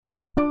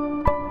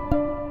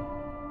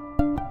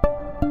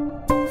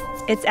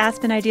It's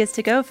Aspen Ideas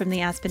to Go from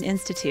the Aspen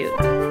Institute.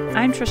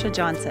 I'm Trisha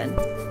Johnson.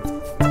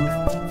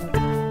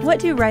 What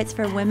do rights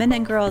for women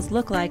and girls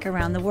look like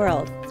around the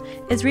world?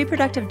 Is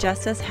reproductive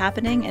justice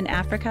happening in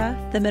Africa,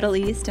 the Middle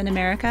East, and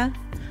America?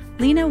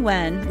 Leana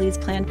Wen leads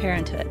Planned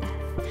Parenthood.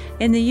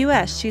 In the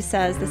U.S., she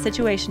says the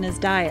situation is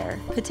dire,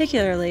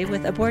 particularly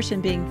with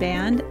abortion being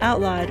banned,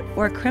 outlawed,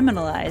 or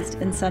criminalized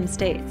in some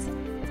states.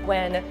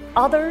 When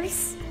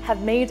others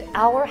have made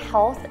our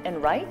health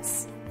and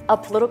rights a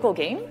political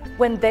game,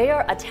 when they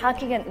are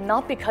attacking it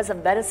not because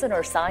of medicine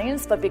or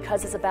science, but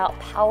because it's about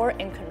power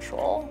and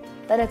control,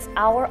 then it's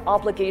our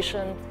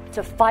obligation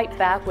to fight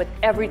back with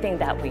everything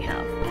that we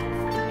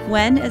have.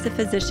 Wen is a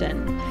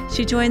physician.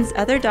 She joins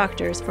other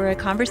doctors for a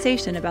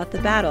conversation about the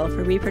battle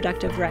for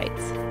reproductive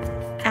rights.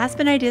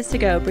 Aspen Ideas to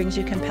Go brings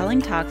you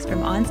compelling talks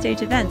from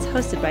onstage events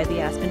hosted by the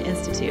Aspen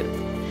Institute.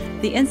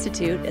 The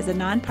Institute is a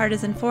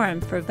nonpartisan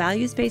forum for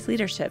values-based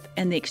leadership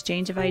and the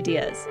exchange of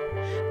ideas.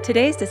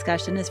 Today's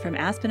discussion is from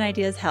Aspen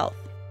Ideas Health.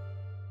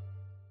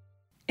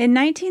 In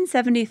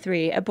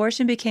 1973,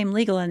 abortion became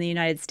legal in the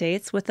United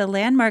States with the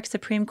landmark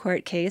Supreme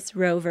Court case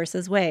Roe v.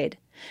 Wade.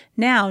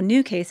 Now,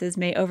 new cases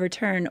may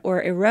overturn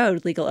or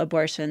erode legal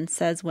abortion,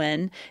 says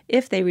Wen,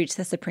 if they reach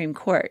the Supreme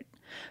Court.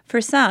 For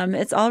some,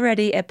 it's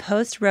already a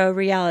post-Roe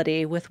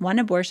reality with one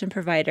abortion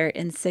provider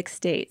in 6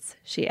 states,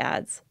 she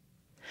adds.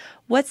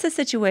 What's the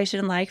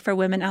situation like for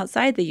women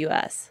outside the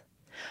U.S.?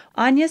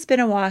 Agnes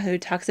Binagwaho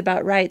talks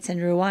about rights in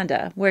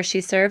Rwanda, where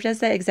she served as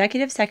the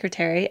executive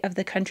secretary of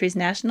the country's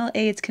National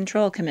AIDS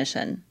Control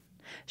Commission.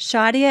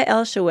 Shadia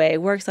Elshiwy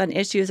works on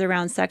issues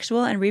around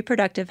sexual and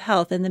reproductive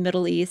health in the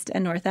Middle East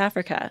and North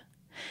Africa.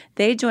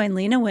 They join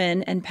Leana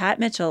Wen and Pat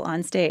Mitchell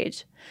on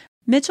stage.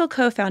 Mitchell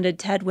co-founded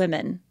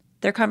TEDWomen.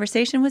 Their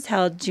conversation was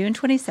held June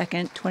 22,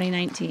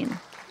 2019.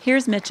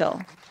 Here's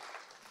Mitchell.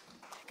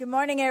 Good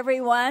morning,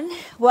 everyone.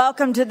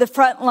 Welcome to the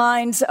front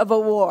lines of a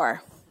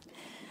war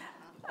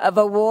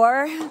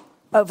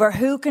over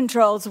who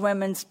controls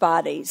women's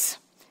bodies.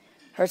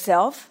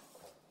 Herself,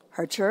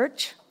 her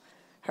church,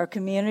 her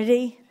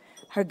community,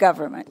 her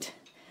government.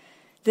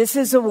 This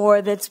is a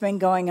war that's been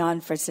going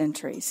on for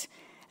centuries,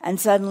 and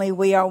suddenly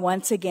we are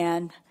once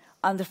again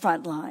on the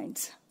front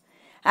lines.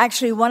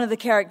 Actually, one of the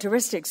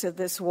characteristics of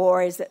this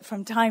war is that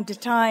from time to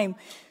time,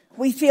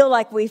 we feel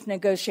like we've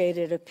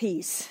negotiated a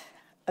peace,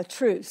 a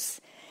truce,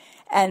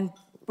 and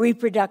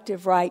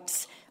reproductive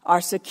rights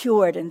are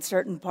secured in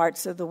certain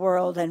parts of the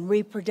world, and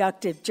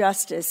reproductive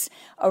justice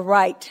a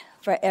right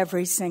for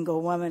every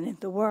single woman in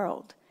the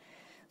world.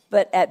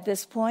 But at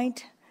this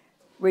point,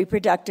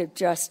 reproductive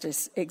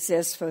justice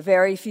exists for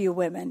very few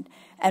women,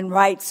 and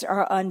rights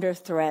are under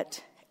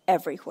threat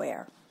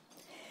everywhere.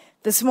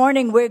 This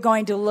morning, we're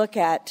going to look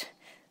at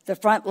the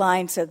front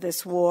lines of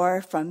this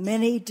war from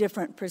many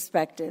different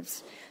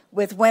perspectives,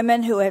 with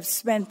women who have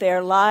spent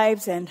their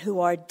lives and who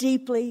are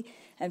deeply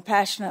and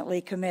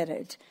passionately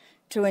committed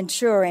to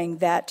ensuring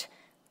that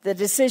the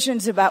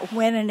decisions about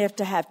when and if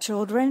to have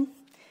children,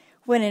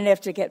 when and if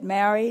to get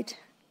married,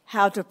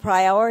 how to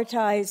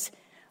prioritize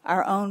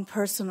our own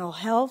personal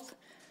health,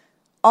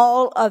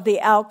 all of the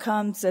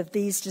outcomes of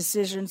these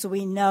decisions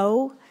we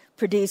know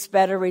produce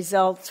better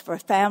results for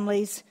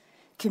families,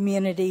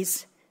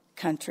 communities,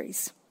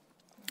 countries.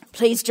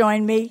 Please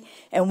join me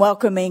in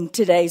welcoming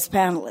today's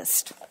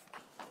panelists.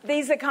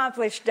 These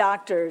accomplished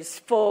doctors'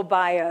 full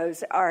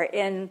bios are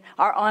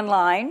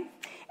online,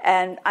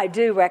 and I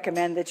do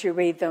recommend that you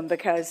read them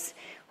because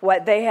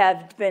what they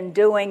have been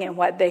doing and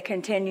what they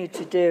continue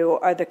to do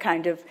are the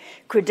kind of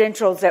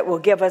credentials that will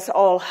give us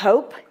all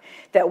hope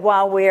that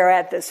while we are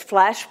at this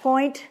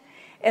flashpoint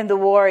in the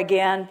war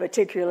again,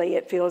 particularly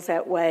it feels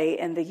that way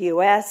in the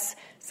U.S.,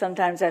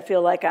 sometimes I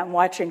feel like I'm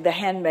watching The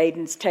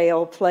Handmaid's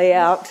Tale play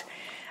out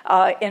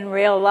in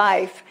real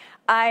life.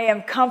 I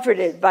am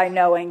comforted by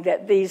knowing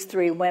that these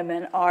 3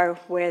 women are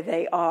where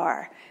they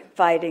are,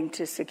 fighting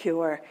to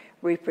secure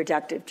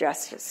reproductive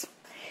justice.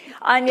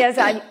 Agnes,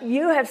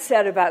 you have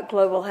said about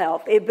global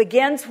health, it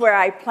begins where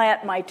I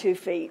plant my 2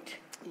 feet.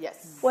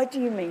 Yes. What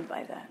do you mean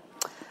by that?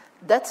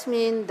 That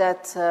means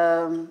that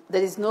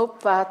there is no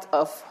part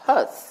of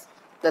health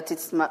that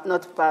it's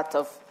not part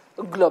of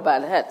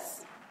global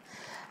health.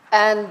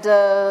 And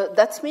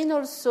that means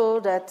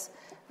also that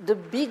the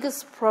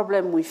biggest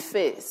problem we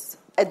face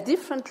at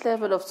different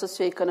level of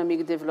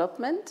socioeconomic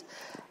development,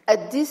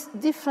 at this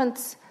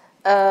different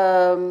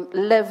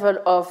level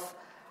of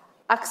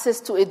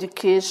access to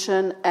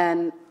education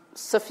and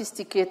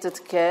sophisticated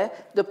care,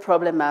 the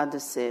problems are the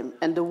same.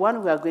 And the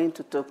one we are going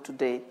to talk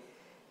today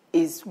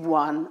is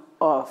one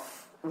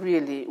of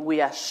really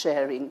we are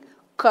sharing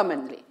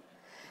commonly.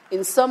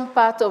 In some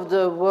part of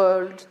the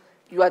world,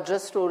 you are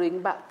just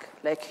rolling back,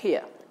 like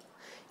here.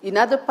 In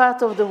other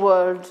part of the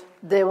world,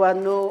 there were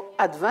no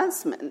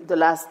advancement the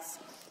last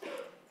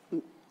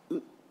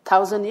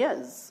 1,000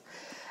 years.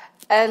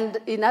 And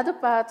in other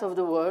parts of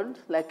the world,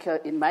 like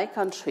in my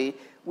country,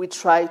 we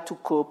try to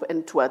cope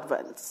and to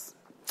advance.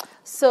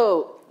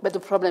 But the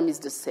problem is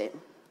the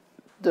same.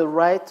 The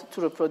right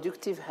to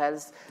reproductive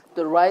health,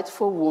 the right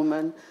for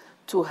women,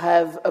 to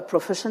have a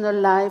professional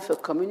life, a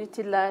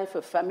community life,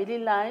 a family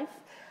life,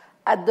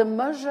 at the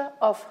measure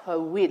of her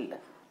will.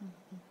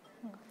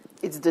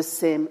 It's the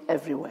same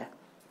everywhere.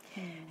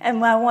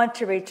 And I want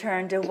to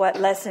return to what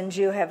lessons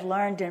you have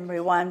learned in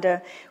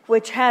Rwanda,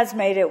 which has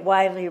made it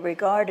widely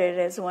regarded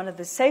as one of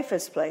the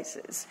safest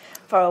places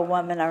for a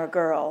woman or a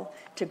girl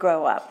to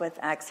grow up with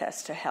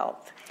access to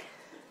health.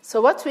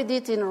 So what we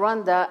did in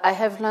Rwanda, I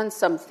have learned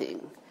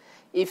something.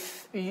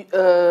 If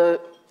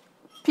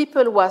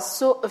people were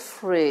so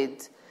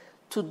afraid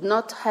to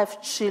not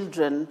have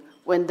children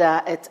when they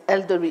are at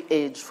elderly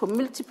age for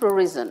multiple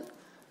reasons,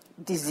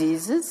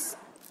 diseases,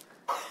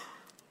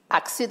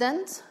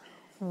 accidents,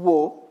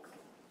 war,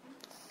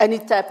 any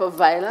type of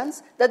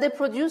violence, that they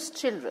produce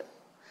children.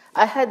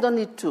 I had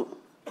only 2.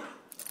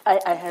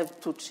 I have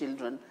 2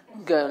 children,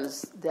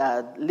 girls, they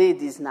are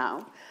ladies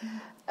now.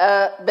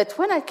 But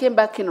when I came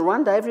back in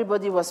Rwanda,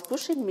 everybody was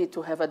pushing me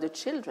to have other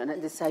children.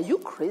 And they said, are you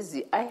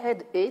crazy? I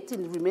had 8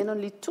 and remain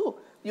only 2.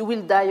 You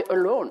will die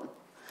alone.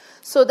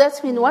 So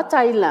that's mean what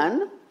I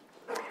learned.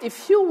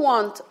 If you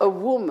want a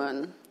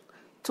woman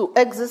to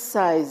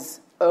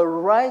exercise a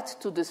right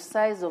to the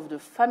size of the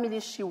family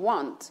she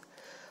wants,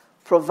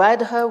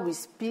 provide her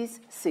with peace,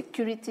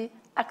 security,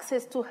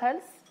 access to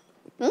health,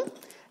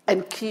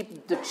 and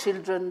keep the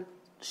children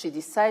she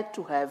decides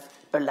to have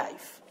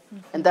alive.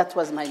 And that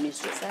was my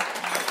mission.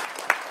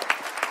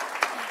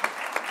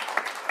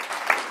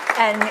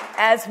 And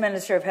as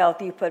Minister of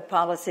Health, you put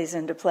policies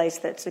into place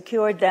that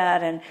secured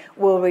that, and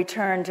we'll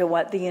return to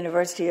what the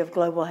University of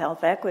Global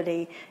Health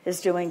Equity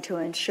is doing to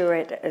ensure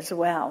it as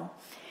well.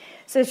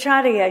 So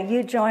Shadia,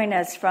 you join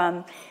us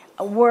from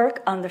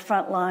work on the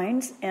front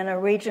lines in a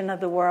region of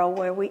the world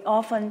where we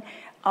often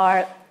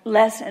are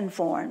less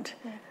informed.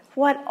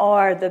 What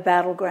are the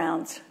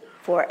battlegrounds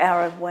for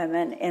Arab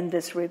women in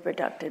this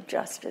reproductive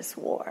justice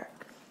war?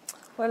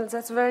 Well,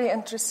 that's a very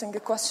interesting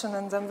question,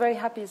 and I'm very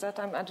happy that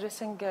I'm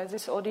addressing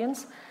this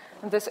audience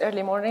in this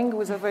early morning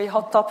with a very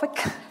hot topic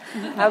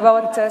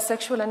about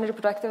sexual and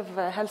reproductive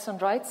health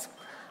and rights.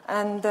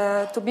 And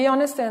to be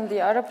honest, in the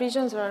Arab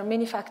regions, there are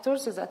many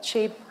factors that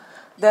shape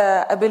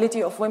the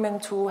ability of women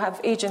to have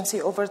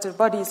agency over their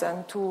bodies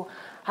and to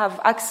have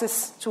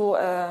access to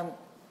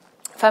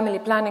family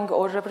planning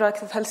or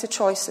reproductive health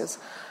choices.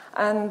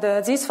 And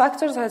these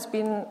factors has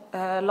been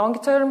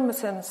long-term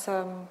since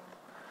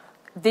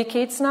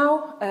decades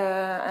now,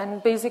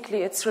 and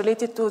basically it's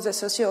related to the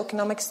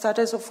socioeconomic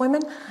status of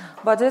women,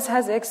 but this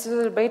has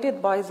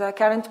exacerbated by the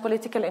current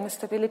political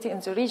instability in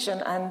the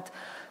region. And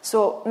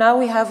so now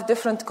we have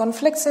different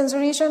conflicts in the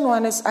region.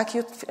 One is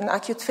in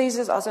acute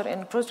phases, other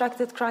in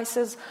protracted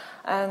crisis,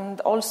 and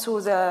also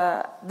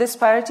the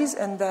disparities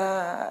in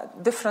the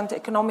different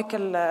economical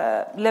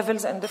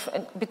levels and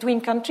between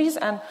countries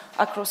and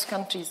across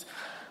countries.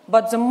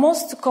 But the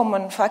most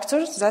common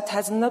factor that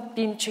has not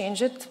been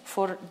changed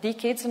for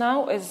decades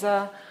now is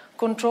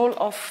control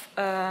of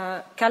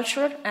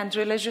cultural and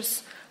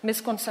religious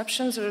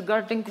misconceptions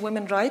regarding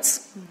women's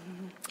rights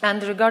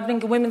and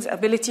regarding women's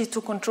ability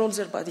to control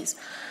their bodies.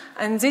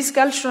 And these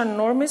cultural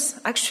norms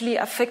actually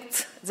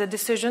affect the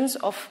decisions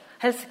of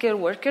healthcare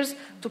workers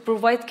to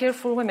provide care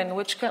for women,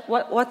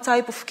 what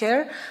type of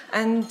care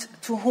and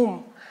to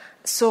whom.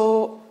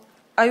 So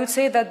I would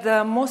say that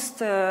the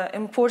most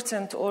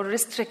important or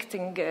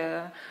restricting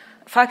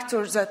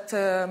factors that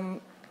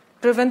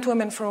prevent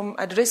women from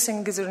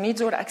addressing their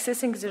needs or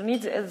accessing their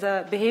needs is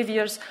the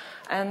behaviors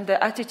and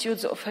the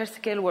attitudes of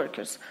healthcare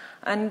workers.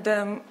 And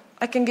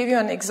I can give you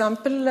an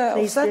example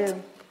of that.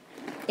 Do.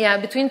 Yeah,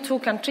 between 2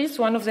 countries.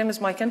 One of them is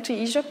my country,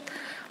 Egypt,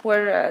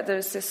 where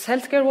there's this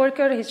healthcare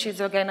worker. She's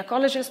a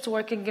gynecologist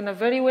working in a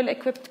very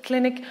well-equipped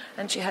clinic,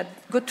 and she had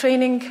good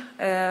training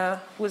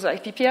with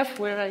IPPF,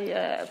 where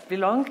I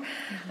belong.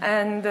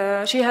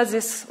 And she has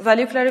this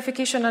value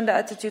clarification and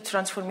attitude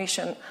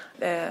transformation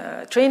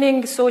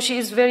training, so she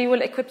is very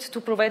well-equipped to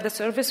provide the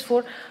service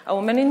for a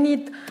woman in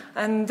need.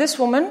 And this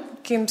woman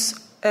comes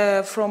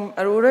from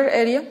a rural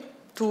area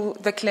to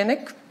the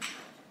clinic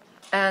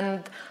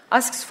and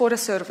asks for a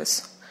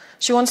service.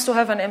 She wants to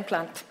have an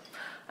implant.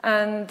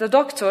 And the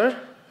doctor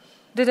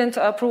didn't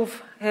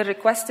approve her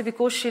request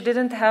because she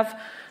didn't have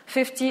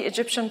 50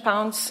 Egyptian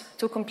pounds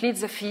to complete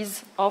the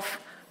fees of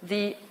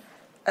the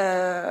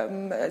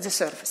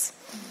service.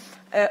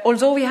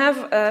 Although we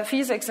have a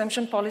fees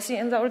exemption policy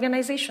in the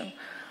organization.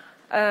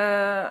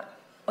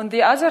 On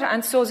the other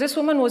hand, so this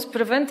woman was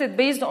prevented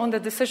based on the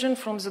decision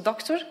from the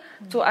doctor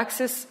to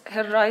access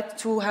her right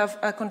to have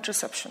a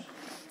contraception.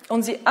 On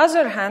the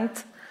other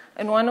hand,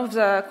 in one of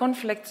the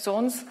conflict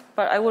zones,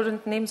 but I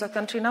wouldn't name the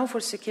country now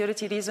for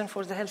security reason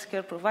for the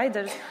healthcare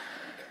providers,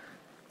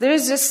 there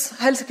is this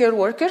healthcare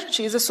worker.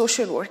 She is a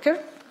social worker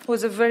who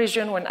is a very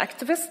genuine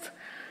activist,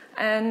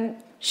 and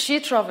she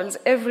travels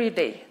every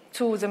day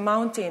to the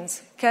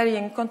mountains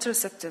carrying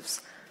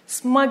contraceptives,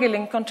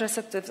 smuggling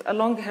contraceptives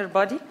along her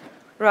body,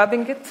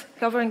 rubbing it,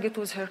 covering it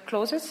with her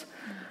clothes,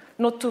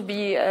 not to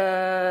be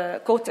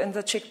caught in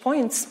the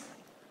checkpoints,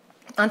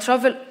 and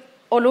travel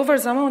all over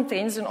the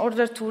mountains in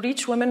order to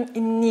reach women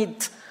in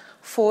need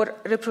for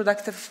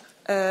reproductive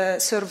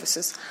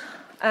services.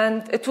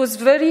 And it was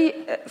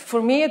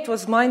for me, it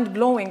was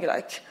mind-blowing.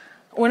 Like,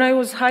 when I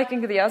was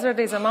hiking the other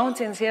day, the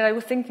mountains here, I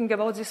was thinking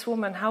about this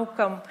woman, how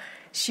come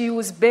she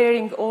was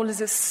bearing all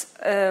this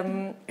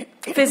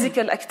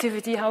physical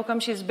activity? How come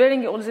she's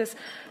bearing all these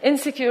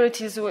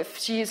insecurities if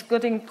she is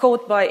getting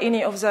caught by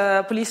any of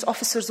the police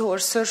officers who are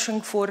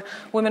searching for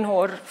women who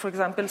are, for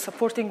example,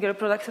 supporting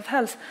reproductive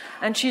health?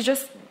 And she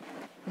just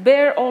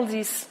bear all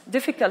these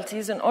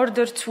difficulties in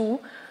order to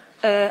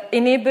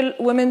enable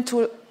women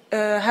to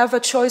have a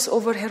choice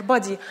over her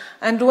body.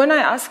 And when I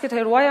asked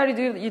her, why are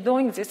you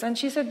doing this? And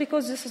she said,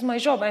 because this is my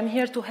job. I'm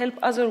here to help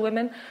other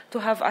women to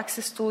have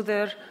access to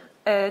their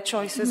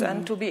choices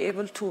and to be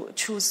able to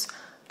choose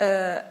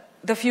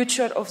the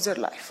future of their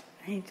life.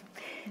 Right.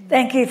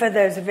 Thank you for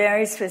those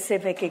very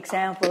specific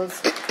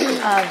examples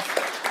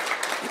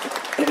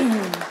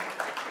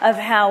of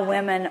how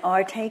women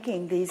are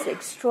taking these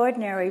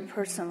extraordinary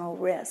personal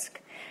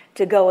risks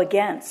to go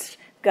against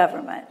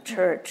government,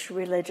 church,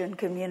 religion,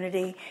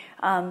 community,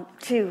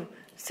 to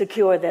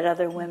secure that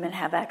other women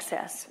have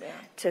access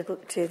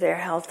to their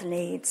health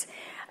needs.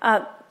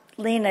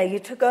 Leana, you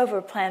took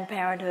over Planned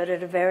Parenthood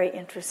at a very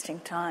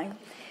interesting time.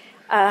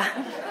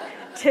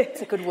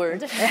 It's a good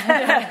word.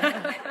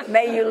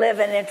 May you live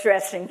in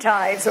interesting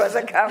times was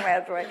a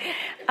comment, right?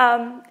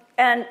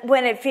 And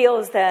when it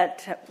feels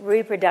that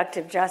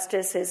reproductive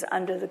justice is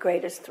under the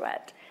greatest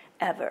threat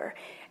ever.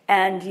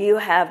 And you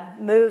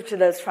have moved to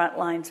those front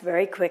lines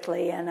very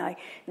quickly, and I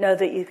know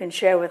that you can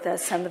share with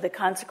us some of the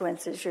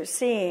consequences you're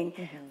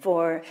seeing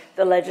for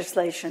the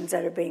legislations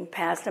that are being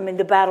passed. I mean,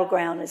 the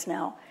battleground is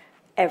now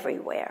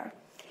everywhere.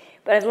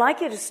 But I'd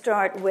like you to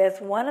start with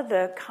one of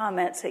the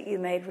comments that you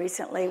made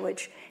recently,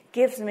 which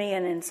gives me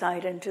an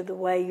insight into the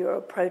way you're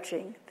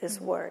approaching this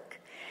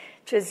work.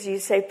 Which is, you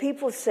say,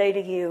 people say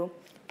to you,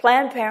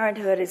 Planned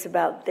Parenthood is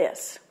about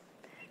this.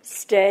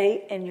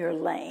 Stay in your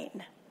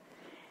lane.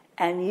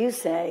 And you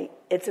say,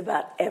 it's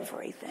about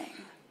everything.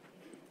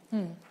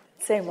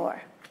 Say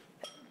more.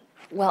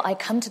 Well, I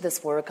come to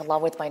this work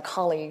along with my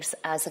colleagues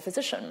as a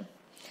physician.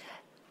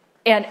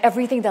 And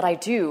everything that I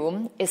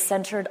do is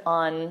centered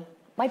on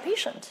my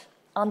patient,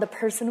 on the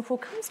person who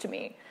comes to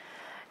me.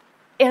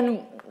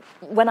 And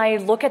when I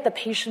look at the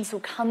patients who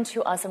come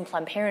to us in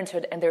Planned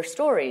Parenthood and their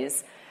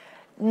stories,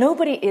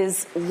 nobody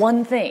is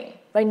one thing,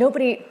 right?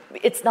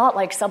 It's not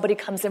like somebody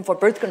comes in for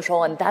birth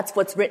control and that's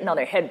what's written on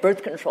their head,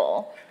 birth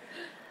control.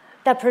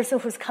 That person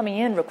who's coming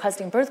in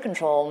requesting birth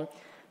control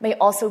may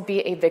also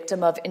be a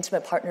victim of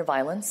intimate partner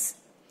violence,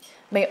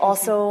 may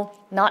also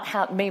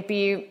may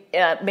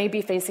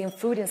be facing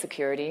food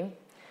insecurity,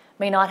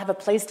 may not have a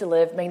place to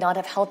live, may not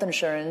have health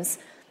insurance,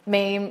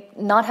 may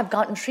not have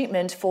gotten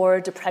treatment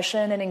for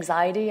depression and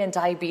anxiety and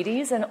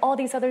diabetes and all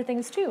these other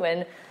things too.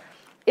 And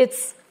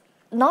it's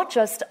not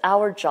just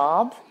our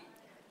job,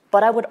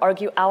 but I would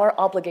argue our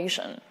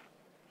obligation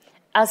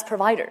as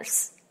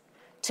providers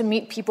to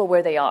meet people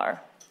where they are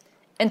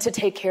and to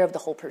take care of the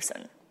whole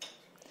person.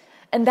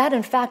 And that,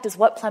 in fact, is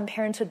what Planned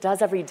Parenthood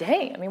does every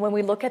day. I mean, when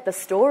we look at the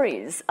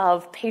stories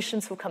of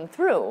patients who come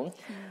through,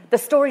 the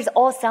stories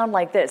all sound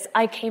like this.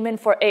 I came in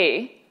for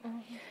A.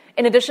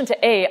 In addition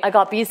to A, I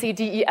got B, C,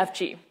 D, E, F,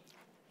 G.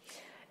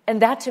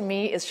 And that, to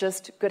me, is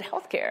just good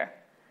health care.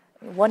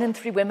 1 in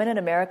 3 women in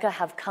America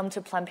have come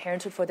to Planned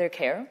Parenthood for their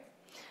care.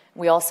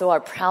 We also are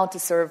proud to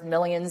serve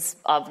millions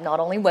of not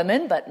only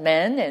women, but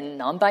men and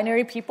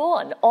non-binary people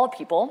and all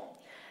people.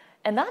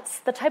 And that's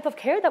the type of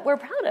care that we're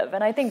proud of.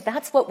 And I think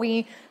that's what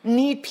we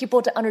need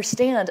people to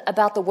understand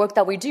about the work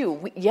that we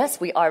do. Yes,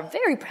 we are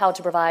very proud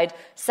to provide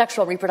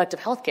sexual reproductive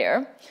health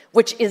care,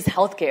 which is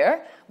health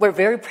care. We're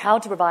very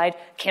proud to provide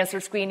cancer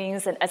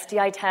screenings and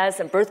STI tests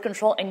and birth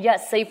control, and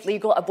yes, safe,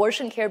 legal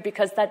abortion care,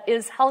 because that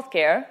is health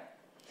care.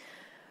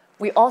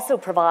 We also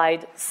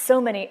provide so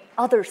many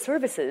other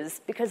services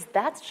because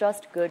that's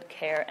just good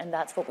care, and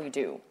that's what we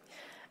do.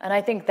 And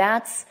I think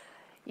that's,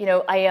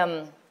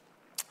 I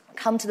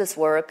come to this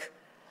work,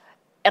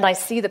 and I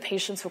see the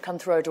patients who come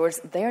through our doors,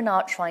 they're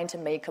not trying to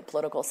make a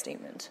political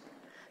statement.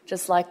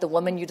 Just like the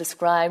woman you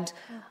described,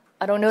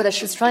 I don't know that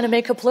she's trying to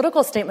make a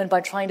political statement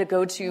by trying to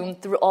go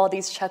through all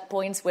these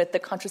checkpoints with the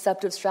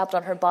contraceptive strapped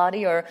on her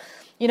body, or,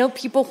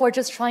 people who are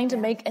just trying to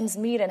make ends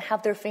meet and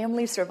have their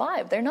family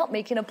survive. They're not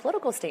making a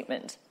political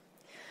statement.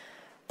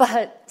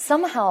 But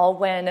somehow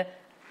when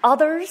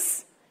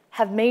others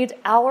have made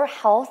our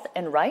health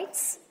and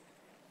rights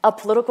a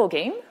political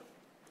game,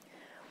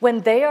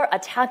 when they are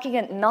attacking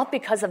it not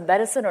because of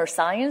medicine or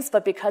science,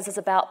 but because it's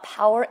about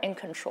power and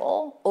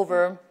control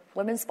over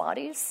women's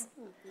bodies,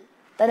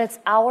 then it's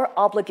our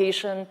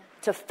obligation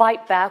to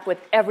fight back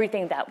with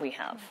everything that we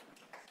have.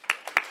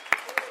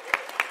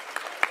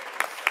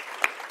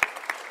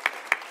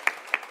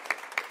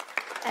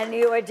 And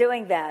you are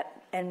doing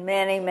that in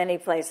many, many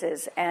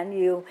places. And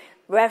you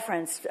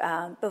referenced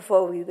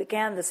before we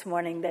began this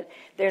morning that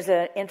there's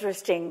there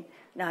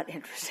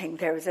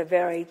was a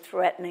very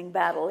threatening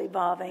battle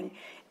evolving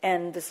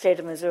in the state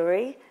of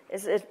Missouri.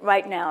 Is it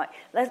right now?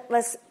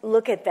 Let's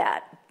look at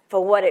that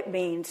for what it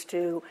means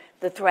to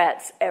the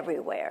threats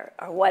everywhere,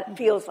 or what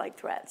feels like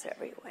threats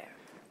everywhere.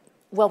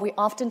 Well, we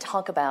often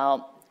talk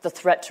about the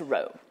threat to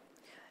Roe.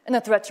 And the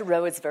threat to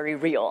Roe is very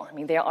real. I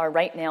mean, there are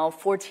right now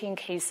 14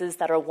 cases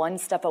that are one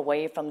step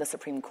away from the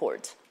Supreme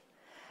Court.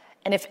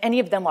 And if any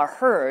of them are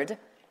heard,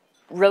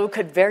 Roe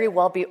could very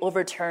well be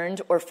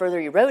overturned or further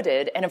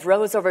eroded. And if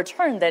Roe is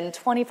overturned, then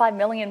 25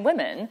 million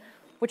women,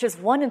 which is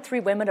 1 in 3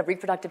 women of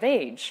reproductive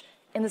age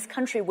in this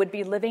country, would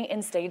be living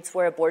in states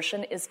where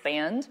abortion is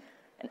banned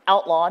and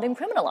outlawed and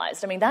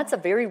criminalized. I mean, that's a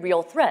very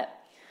real threat.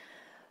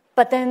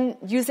 But then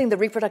using the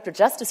reproductive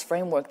justice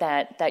framework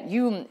that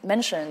you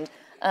mentioned,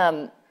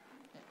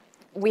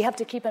 we have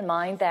to keep in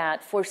mind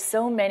that for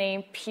so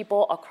many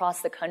people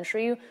across the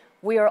country,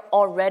 we are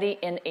already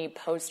in a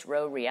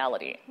post-Roe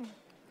reality. I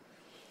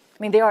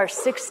mean, there are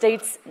 6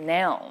 states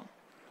now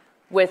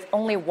with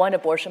only 1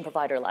 abortion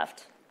provider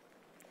left.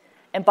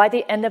 And by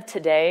the end of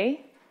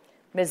today,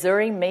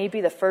 Missouri may be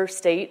the first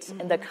state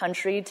in the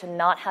country to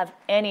not have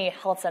any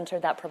health center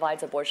that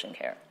provides abortion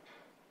care.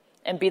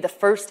 And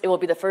it will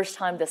be the first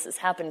time this has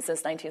happened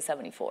since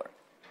 1974.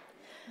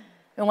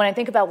 And when I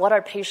think about what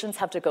our patients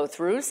have to go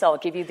through, so I'll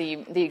give you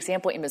the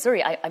example in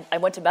Missouri. I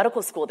went to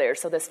medical school there,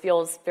 so this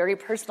feels very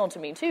personal to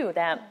me too,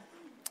 that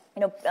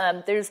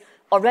there's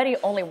already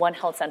only 1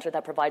 health center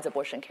that provides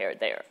abortion care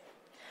there.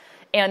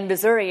 And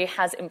Missouri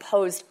has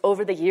imposed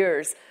over the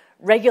years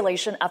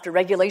regulation after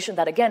regulation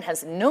that, again,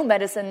 has no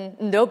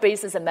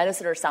basis in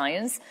medicine or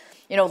science.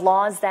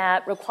 Laws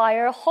that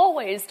require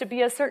hallways to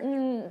be a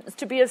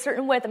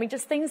certain width. I mean,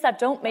 just things that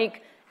don't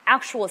make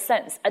actual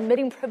sense.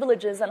 Admitting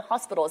privileges in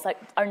hospitals that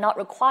are not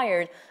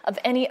required of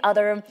any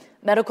other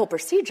medical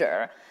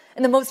procedure.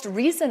 And the most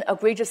recent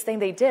egregious thing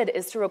they did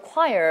is to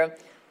require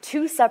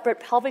 2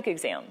 separate pelvic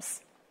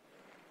exams,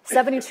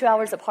 72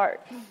 hours apart.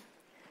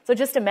 So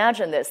just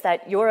imagine this,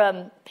 that you're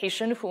a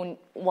patient who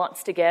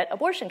wants to get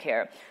abortion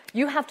care.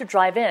 You have to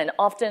drive in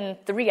often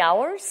 3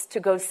 hours to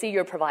go see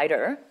your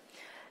provider.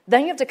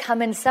 Then you have to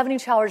come in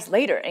 72 hours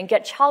later and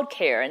get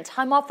childcare and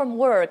time off from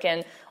work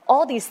and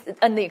all these,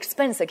 and the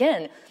expense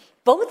again.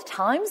 Both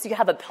times you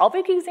have a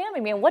pelvic exam? I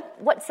mean,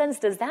 what sense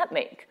does that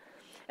make?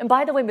 And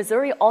by the way,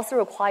 Missouri also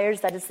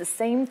requires that it's the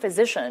same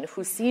physician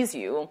who sees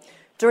you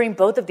during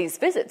both of these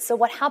visits. So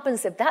what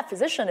happens if that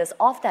physician is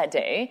off that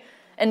day,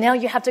 and now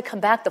you have to come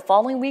back the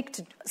following week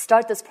to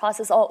start this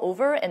process all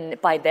over, and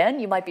by then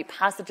you might be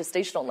past the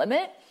gestational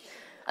limit?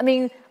 I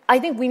mean, I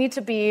think we need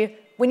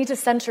to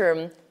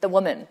center the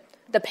woman,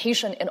 the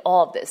patient in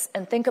all of this,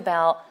 and think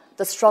about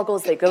the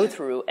struggles they go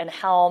through and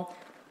how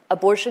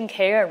abortion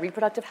care and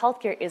reproductive health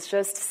care is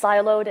just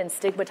siloed and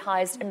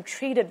stigmatized and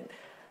treated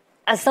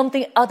as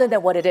something other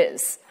than what it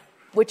is,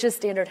 which is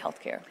standard health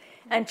care.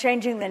 And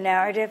changing the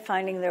narrative,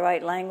 finding the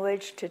right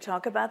language to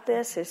talk about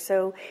this is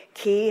so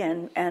key,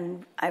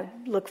 and I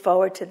look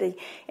forward to the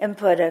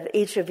input of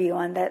each of you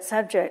on that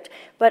subject.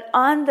 But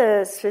on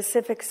the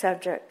specific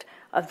subject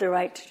of the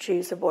right to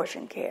choose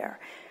abortion care,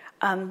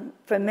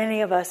 for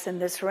many of us in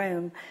this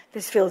room,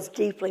 this feels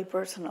deeply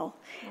personal,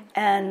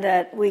 and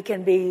that we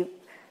can be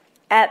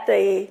at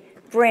the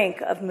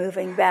brink of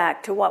moving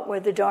back to what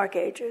were the dark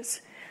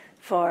ages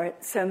for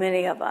so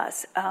many of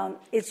us.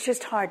 It's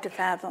just hard to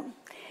fathom.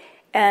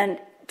 And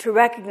to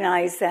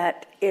recognize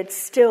that it's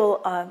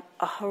still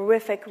a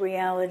horrific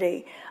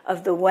reality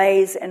of the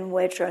ways in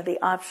which are the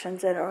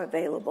options that are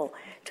available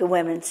to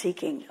women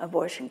seeking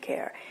abortion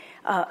care.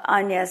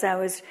 Agnes, I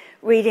was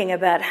reading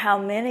about how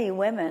many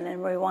women in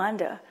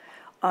Rwanda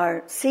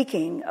are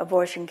seeking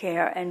abortion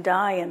care and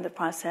die in the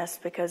process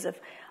because of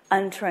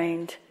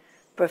untrained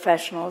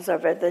professionals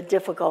over the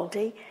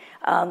difficulty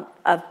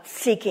of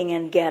seeking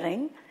and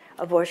getting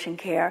abortion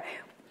care.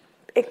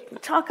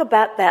 Talk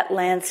about that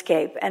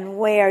landscape and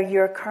where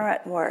your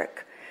current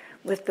work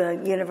with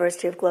the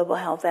University of Global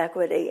Health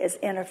Equity is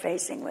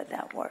interfacing with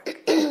that work.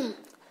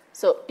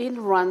 So in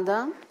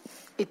Rwanda,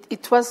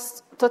 it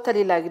was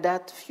totally like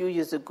that a few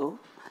years ago,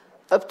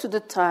 up to the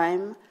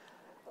time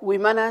we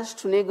managed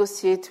to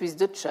negotiate with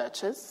the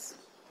churches.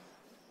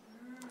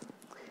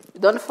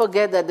 Don't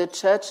forget that the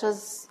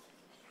churches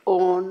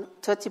own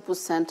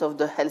 30% of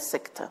the health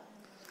sector.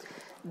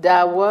 They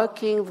are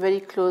working very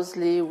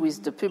closely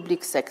with the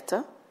public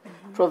sector,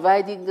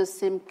 providing the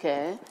same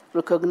care,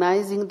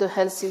 recognizing the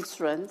health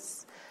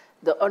insurance.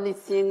 The only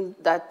thing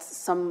that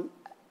some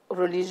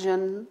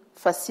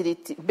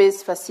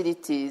religion-based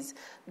facilities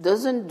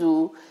doesn't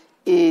do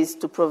is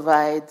to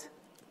provide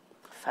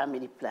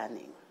family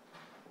planning.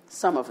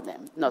 Some of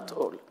them, not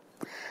all.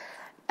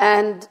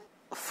 And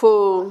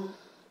for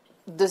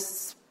the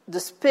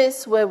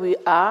space where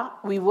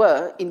we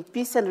were in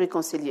peace and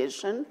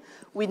reconciliation,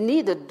 we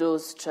needed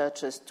those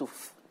churches to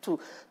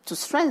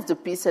strengthen the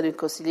peace and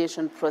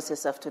reconciliation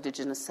process after the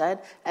genocide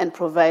and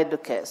provide the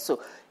care. So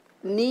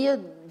near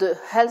the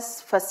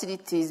health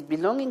facilities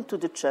belonging to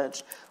the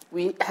church,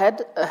 we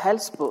had a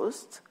health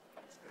post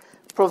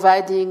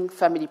providing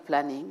family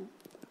planning,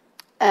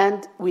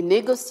 and we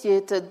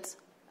negotiated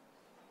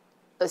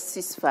a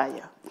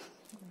ceasefire.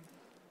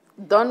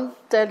 Don't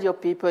tell your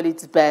people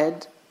it's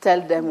bad.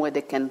 Tell them where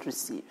they can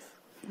receive.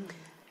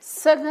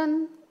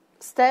 Second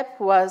step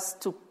was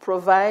to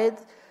provide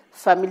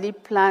family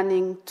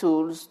planning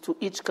tools to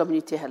each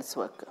community health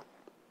worker.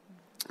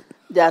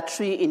 There are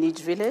 3 in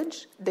each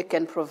village. They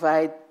can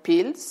provide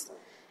pills,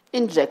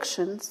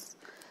 injections,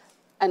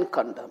 and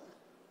condom.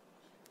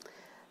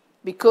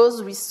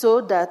 Because we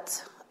saw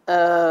that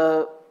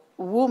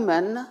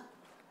women,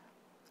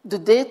 the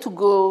day to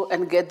go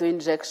and get the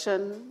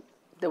injection,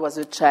 there was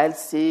a child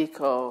sick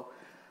or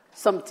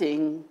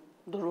something,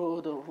 the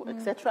road, or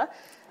etc.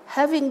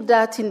 Having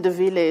that in the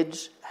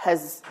village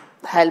has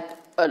helped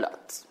a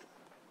lot.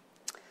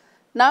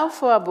 Now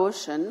for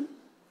abortion,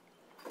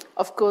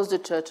 of course the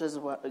churches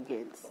were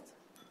against.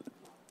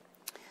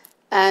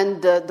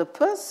 And the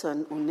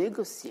person who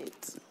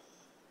negotiates,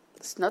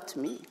 it's not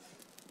me,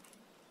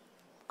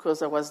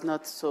 because I was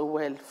not so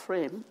well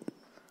framed.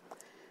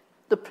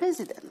 The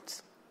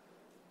president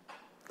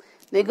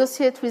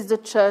negotiates with the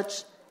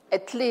church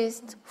at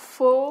least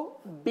 4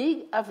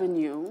 big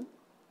avenues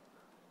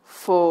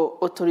for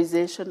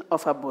authorization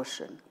of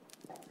abortion.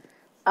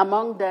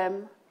 Among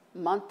them,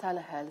 mental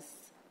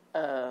health,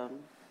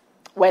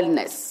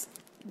 wellness.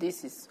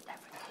 This is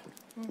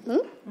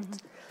everything.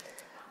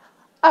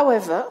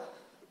 However,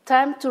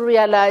 time to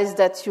realize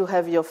that you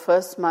have your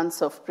first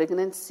months of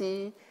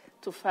pregnancy,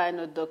 to find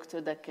a doctor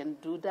that can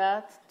do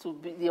that, to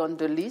be on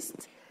the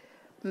list,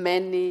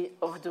 many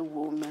of the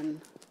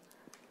women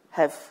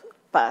have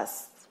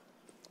passed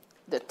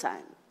the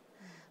time.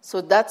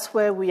 So that's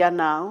where we are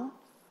now.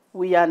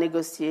 We are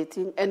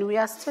negotiating, and we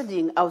are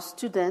studying. Our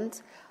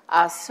students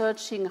are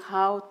searching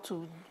how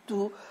to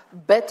do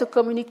better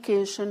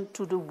communication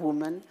to the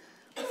woman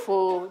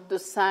for the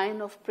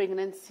sign of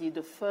pregnancy,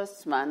 the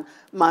first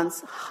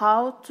months,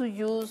 how to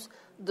use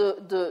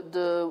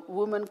the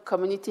women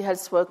community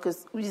health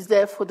workers who is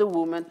there for the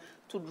woman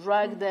to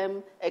drag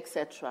them,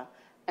 etc.,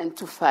 and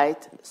to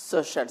fight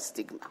social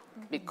stigma,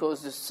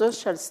 because the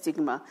social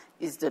stigma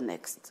is the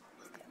next.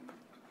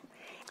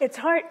 It's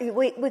hard.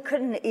 We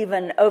couldn't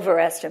even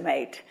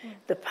overestimate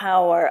the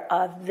power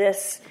of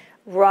this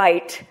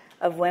right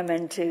of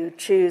women to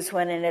choose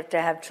when and if to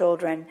have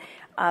children.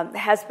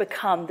 Has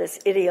become this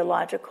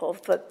ideological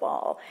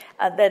football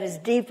that is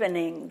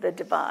deepening the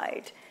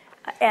divide.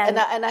 And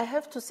I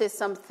have to say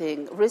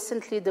something.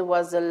 Recently, there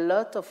was a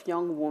lot of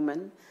young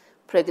women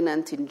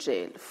pregnant in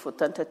jail for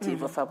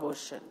tentative of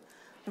abortion.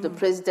 The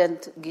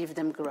president gave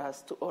them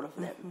grace to all of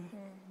them.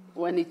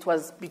 When it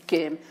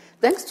became,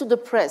 thanks to the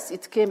press,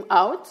 it came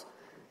out,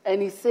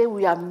 and he said,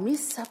 we are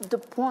missed up the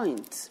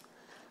point.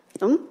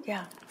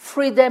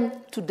 Freedom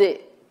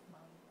today.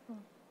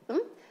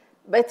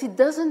 But it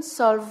doesn't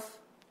solve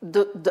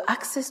the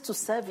access to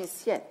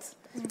service yet.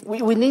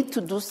 We need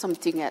to do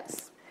something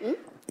else.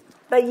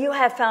 But you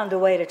have found a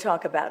way to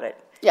talk about it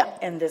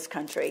in this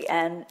country.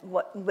 And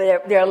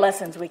there are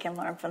lessons we can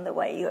learn from the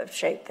way you have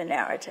shaped the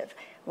narrative.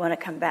 I want to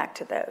come back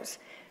to those.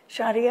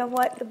 Shadia,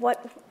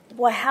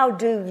 how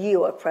do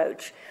you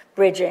approach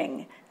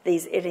bridging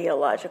these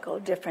ideological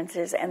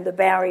differences and the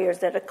barriers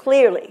that are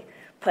clearly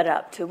put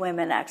up to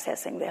women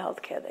accessing the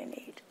health care they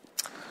need?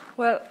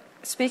 Well,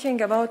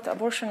 speaking about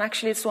abortion,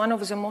 actually, it's one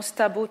of the most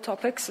taboo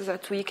topics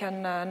that we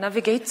can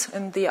navigate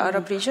in the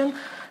Arab region,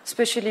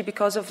 especially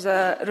because of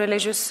the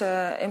religious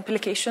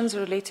implications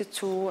related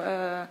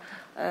to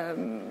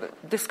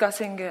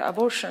discussing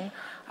abortion.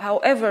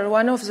 However,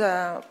 one of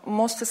the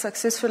most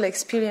successful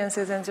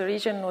experiences in the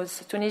region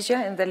was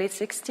Tunisia in the late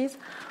 60s,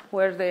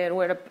 where there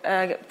were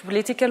a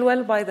political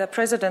will by the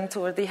president,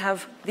 where they are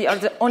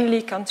the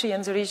only country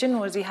in the region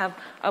where they have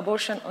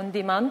abortion on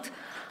demand.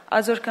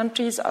 Other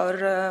countries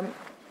are...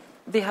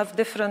 they have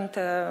different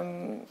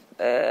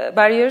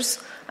barriers,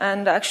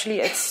 and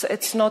actually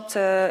it's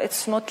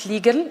not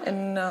legal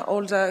in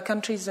all the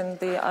countries in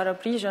the Arab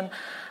region.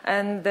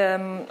 And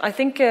I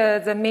think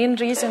the main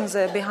reasons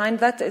behind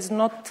that is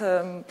not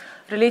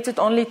related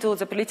only to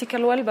the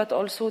political will, but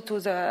also to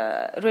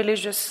the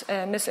religious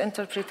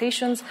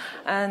misinterpretations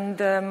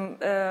and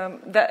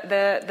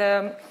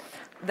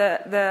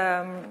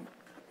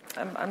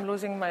I'm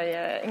losing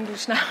my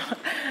English now.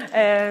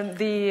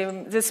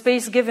 The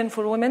space given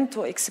for women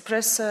to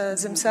express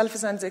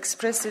themselves and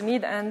express their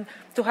need and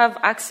to have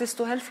access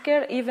to health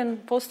care, even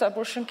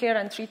post-abortion care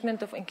and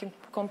treatment of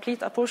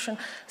incomplete abortion,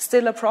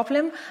 still a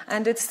problem,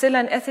 and it's still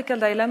an ethical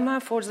dilemma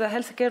for the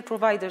health care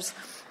providers.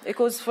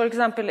 Because, for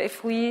example,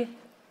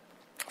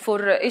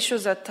 for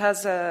issues that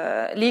has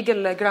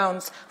legal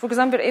grounds, for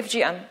example,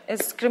 FGM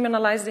is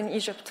criminalized in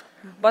Egypt,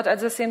 but at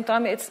the same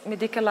time it's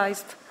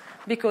medicalized,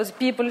 because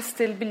people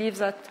still believe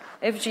that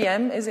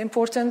FGM is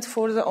important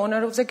for the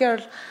honor of the girl.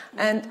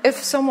 And if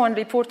someone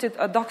reported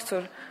a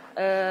doctor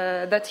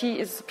that he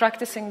is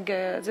practicing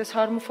this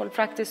harmful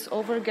practice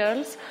over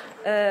girls,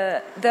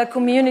 the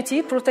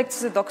community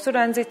protects the doctor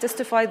and they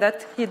testify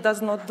that he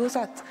does not do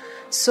that.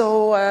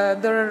 So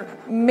there are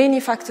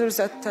many factors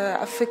that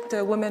affect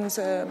women's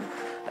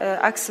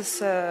access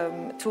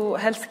to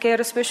health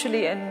care,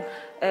 especially in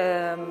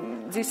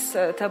these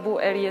taboo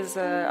areas,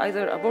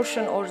 either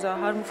abortion or the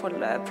harmful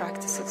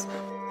practices.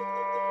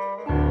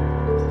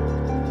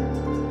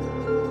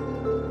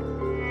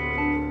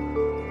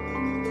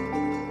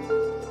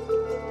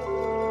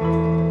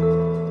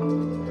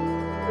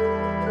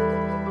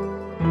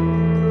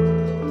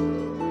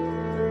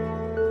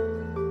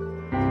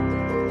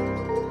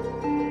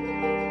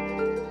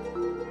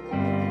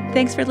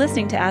 Thanks for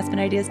listening to Aspen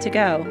Ideas to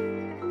Go.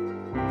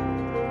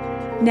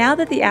 Now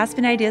that the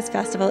Aspen Ideas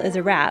Festival is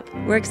a wrap,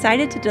 we're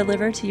excited to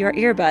deliver to your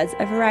earbuds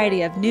a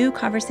variety of new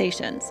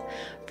conversations.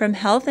 From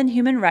health and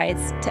human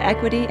rights to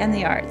equity and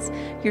the arts,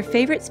 your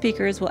favorite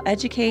speakers will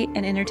educate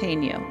and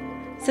entertain you.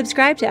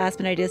 Subscribe to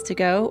Aspen Ideas to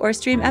Go or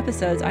stream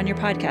episodes on your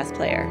podcast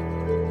player.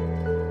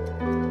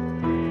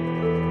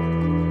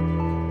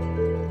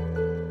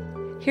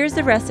 Here's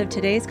the rest of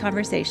today's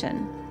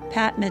conversation.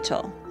 Pat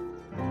Mitchell.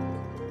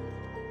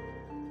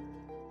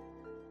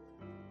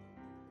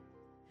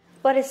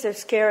 What is so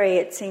scary,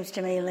 it seems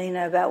to me,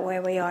 Leana, about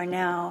where we are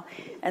now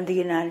in the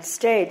United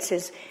States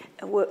is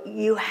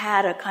you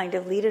had a kind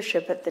of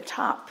leadership at the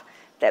top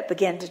that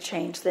began to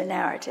change the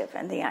narrative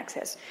and the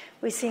access.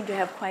 We seem to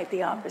have quite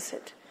the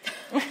opposite.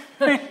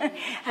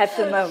 At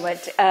the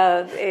moment,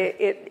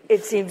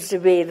 it seems to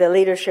be the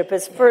leadership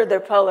is further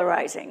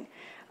polarizing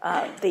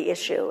the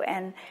issue.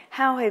 And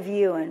how have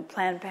you and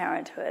Planned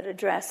Parenthood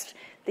addressed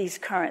these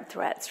current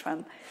threats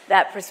from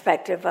that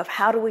perspective of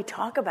how do we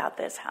talk about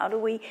this? How do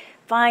we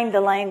find the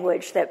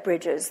language that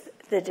bridges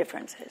the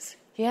differences?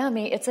 Yeah, I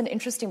mean, it's an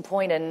interesting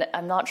point, and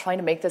I'm not trying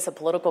to make this a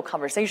political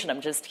conversation.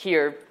 I'm just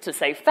here to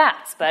say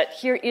facts. But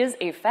here is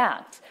a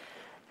fact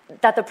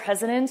that the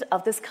president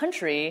of this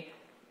country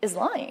is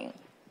lying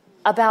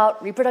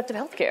about reproductive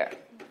health care.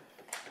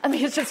 I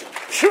mean, it's just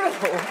true.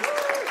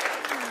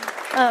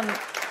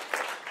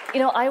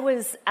 I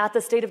was at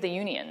the State of the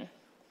Union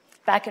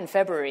back in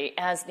February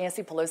as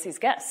Nancy Pelosi's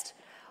guest,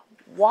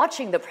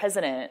 watching the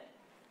president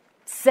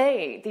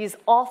say these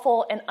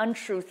awful and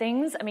untrue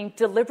things. I mean,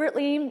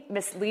 deliberately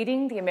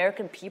misleading the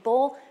American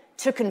people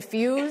to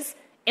confuse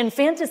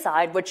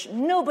infanticide, which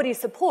nobody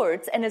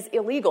supports and is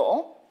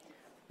illegal,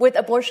 with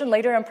abortion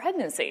later in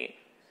pregnancy.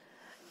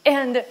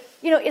 And,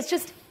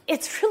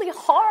 it's really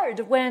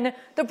hard when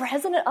the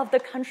president of the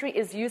country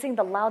is using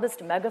the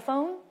loudest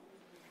megaphone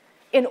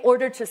in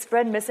order to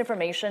spread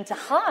misinformation, to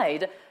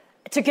hide,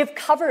 to give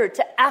cover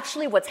to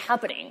actually what's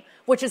happening,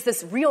 which is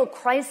this real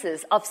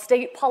crisis of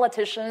state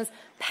politicians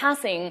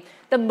passing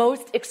the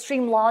most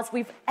extreme laws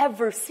we've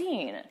ever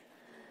seen.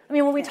 I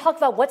mean, when we talk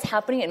about what's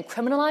happening in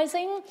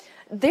criminalizing,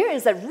 there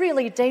is a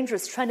really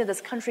dangerous trend in this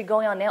country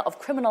going on now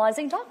of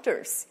criminalizing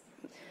doctors.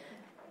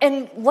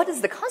 And what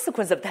is the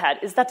consequence of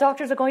that is that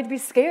doctors are going to be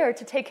scared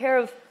to take care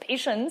of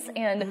patients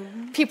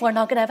and people are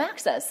not going to have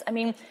access. I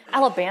mean,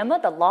 Alabama,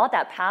 the law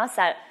that passed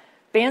that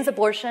bans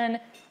abortion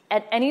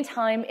at any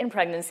time in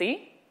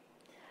pregnancy,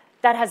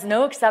 that has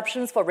no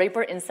exceptions for rape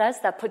or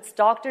incest, that puts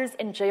doctors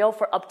in jail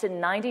for up to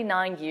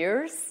 99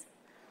 years,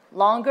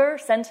 longer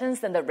sentence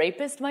than the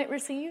rapist might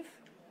receive.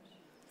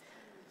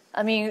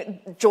 I mean,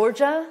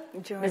 Georgia,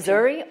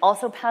 Missouri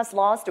also passed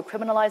laws to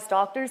criminalize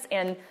doctors,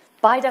 and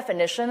by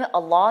definition, a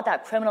law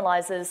that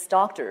criminalizes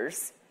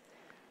doctors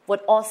would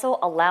also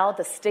allow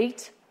the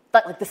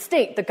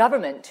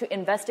government, to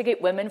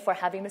investigate women for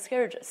having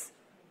miscarriages.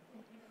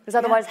 Because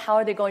otherwise, how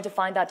are they going to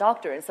find that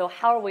doctor? And so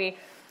how are we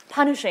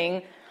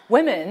punishing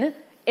women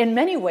in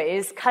many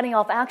ways, cutting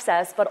off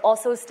access, but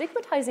also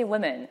stigmatizing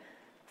women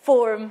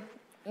for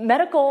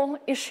medical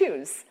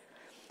issues?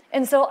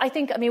 And so I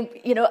think,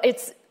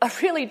 it's a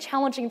really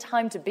challenging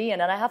time to be in.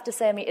 And I have to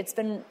say, it's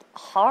been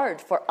hard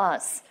for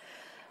us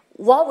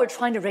while we're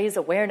trying to raise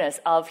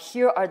awareness of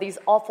here are these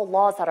awful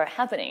laws that are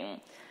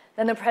happening.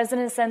 Then the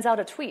president sends out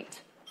a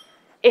tweet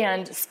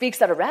and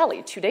speaks at a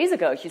rally. 2 days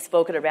ago, he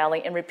spoke at a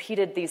rally and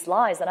repeated these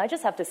lies. And I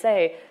just have to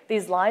say,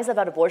 these lies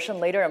about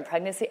abortion later in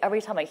pregnancy,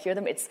 every time I hear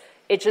them, it's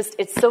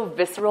so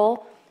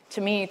visceral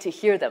to me to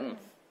hear them.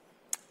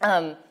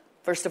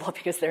 First of all,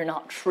 because they're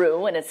not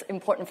true, and it's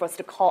important for us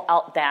to call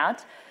out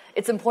that.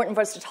 It's important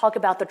for us to talk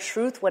about the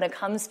truth when it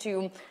comes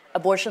to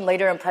abortion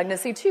later in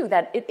pregnancy, too,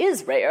 that it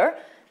is rare,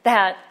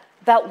 that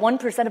about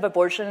 1% of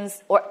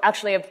abortions, or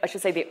actually, I should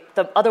say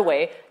the other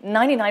way,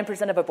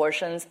 99% of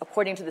abortions,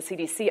 according to the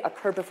CDC,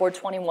 occur before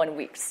 21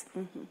 weeks.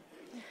 Mm-hmm.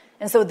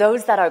 And so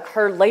those that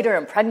occur later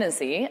in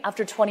pregnancy,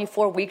 after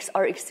 24 weeks,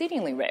 are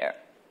exceedingly rare.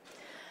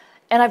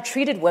 And I've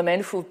treated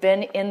women who've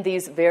been in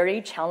these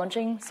very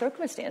challenging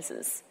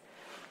circumstances,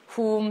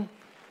 who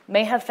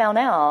may have found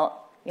out,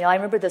 I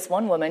remember this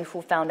one woman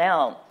who found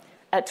out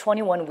at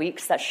 21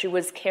 weeks that she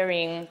was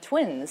carrying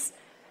twins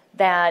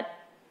that,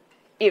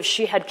 if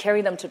she had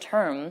carried them to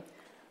term,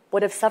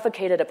 would have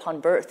suffocated upon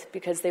birth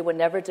because they would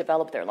never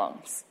develop their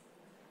lungs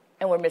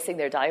and were missing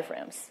their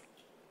diaphragms.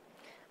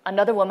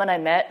 Another woman I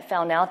met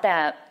found out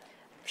that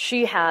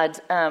she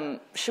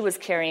was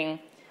carrying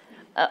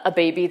a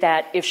baby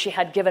that, if she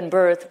had given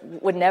birth,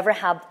 would never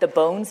have the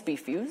bones be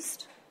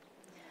fused,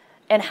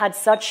 and had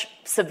such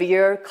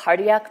severe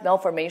cardiac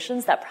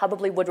malformations that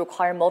probably would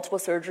require multiple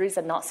surgeries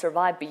and not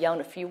survive beyond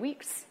a few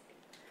weeks.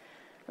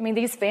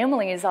 These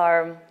families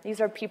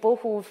these are people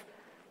who've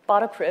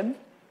bought a crib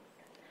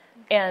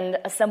and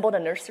assembled a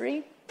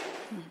nursery,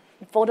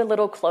 folded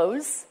little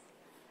clothes,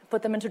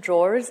 put them into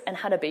drawers, and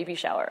had a baby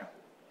shower.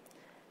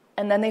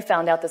 And then they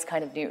found out this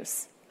kind of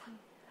news.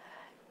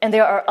 And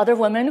there are other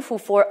women who,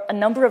 for a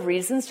number of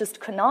reasons, just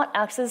could not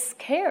access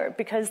care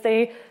because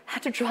they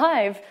had to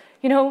drive,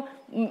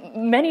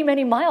 many,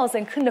 many miles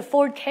and couldn't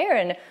afford care.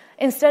 And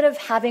instead of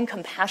having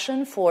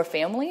compassion for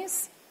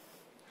families,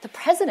 the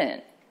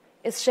president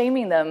is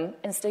shaming them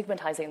and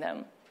stigmatizing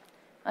them.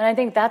 And I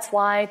think that's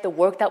why the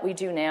work that we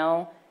do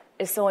now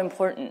is so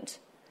important,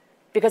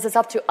 because it's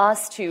up to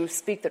us to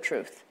speak the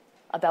truth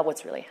about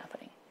what's really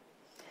happening.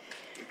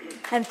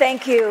 And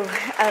thank you,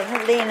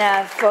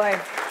 Leana, for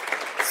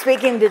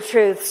speaking the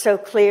truth so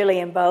clearly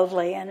and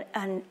boldly.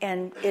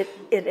 And it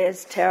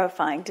is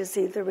terrifying to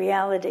see the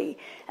reality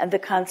and the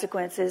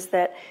consequences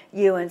that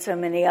you and so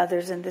many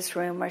others in this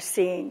room are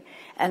seeing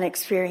and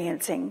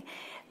experiencing.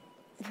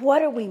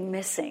 What are we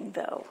missing,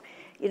 though?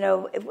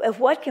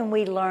 What can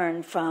we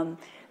learn from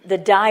the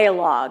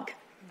dialogue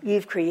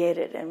you've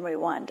created in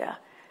Rwanda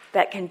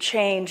that can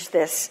change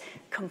this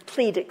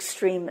complete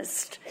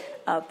extremist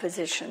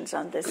positions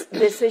on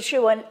this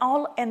issue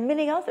and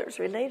many others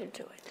related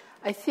to it?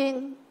 I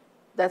think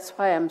that's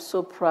why I'm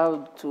so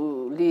proud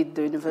to lead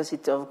the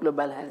University of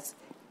Global Health.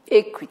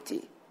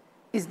 Equity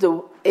is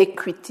the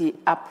equity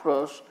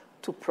approach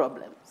to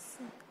problems.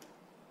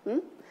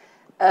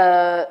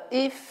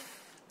 If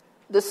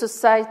the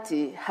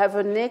society have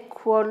an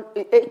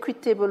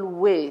equitable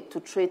way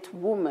to treat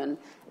women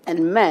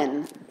and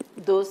men,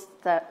 those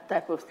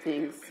type of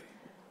things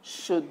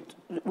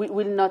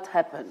will not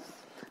happen.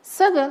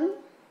 Second,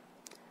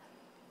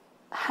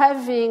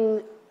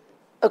 having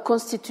a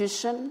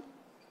constitution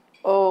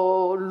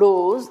or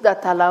laws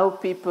that allow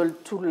people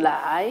to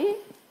lie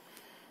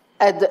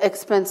at the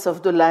expense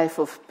of the life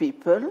of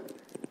people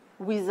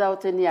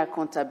without any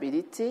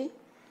accountability,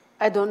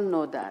 I don't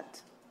know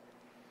that.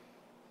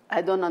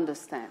 I don't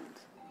understand.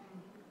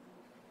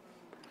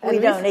 We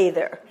don't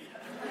either.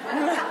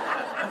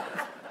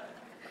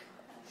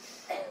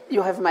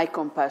 You have my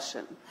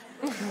compassion.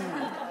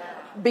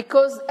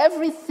 Because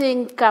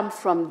everything comes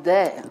from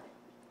there.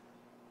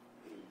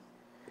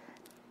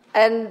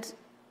 And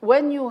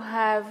when you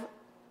have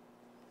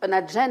an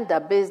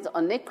agenda based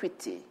on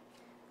equity,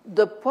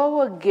 the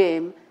power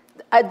game,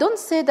 I don't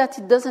say that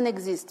it doesn't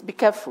exist. Be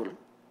careful.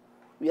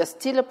 We are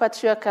still a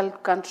patriarchal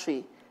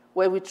country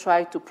where we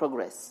try to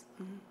progress.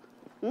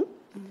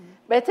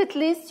 But at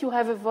least you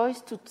have a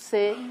voice to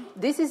say,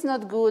 this is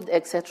not good,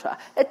 etc.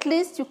 At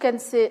least you can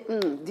say,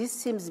 this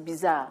seems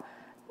bizarre.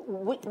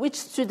 Which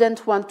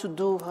student want to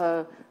do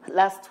her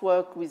last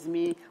work with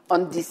me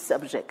on this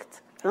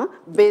subject?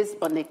 Based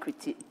on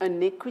equity,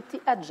 an equity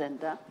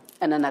agenda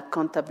and an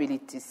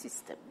accountability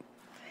system.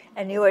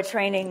 And you are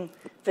training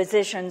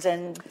physicians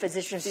and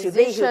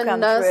physicians-to-be who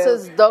come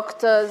nurses, through.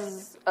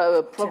 doctors,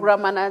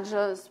 program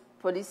managers,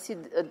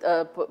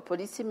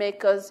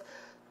 policymakers,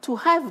 to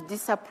have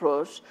this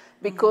approach,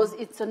 because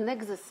it's an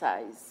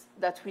exercise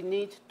that we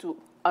need to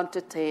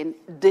entertain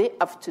day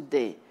after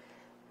day.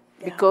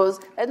 Yeah.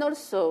 And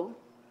also,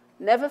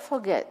 never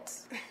forget,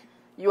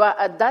 you are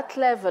at that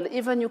level,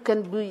 even you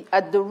can be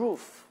at the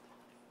roof,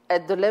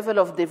 at the level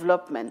of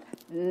development.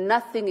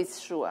 Nothing is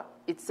sure.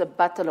 It's a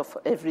battle of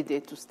every day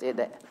to stay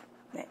there.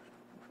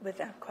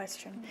 Without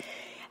question.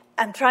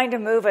 I'm trying to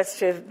move us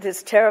to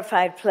this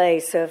terrified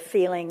place of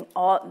feeling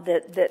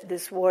that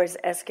this war has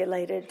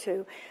escalated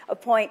to a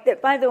point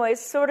that, by the way, is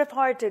sort of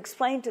hard to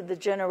explain to the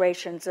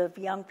generations of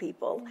young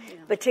people,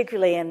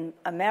 particularly in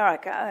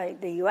America,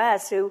 the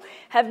U.S., who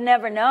have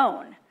never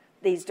known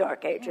these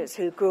dark ages,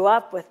 who grew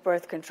up with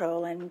birth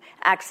control and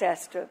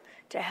access to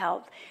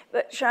health.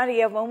 But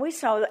Shadia, when we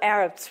saw the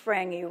Arab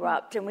Spring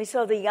erupt and we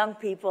saw the young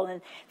people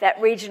in that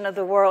region of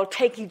the world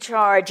taking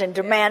charge and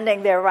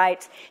demanding their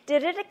rights,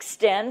 did it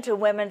extend to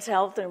women's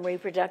health and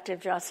reproductive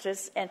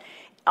justice? And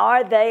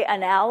are they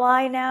an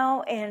ally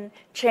now in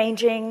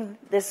changing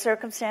the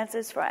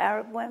circumstances for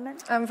Arab women?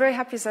 I'm very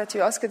happy that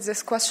you asked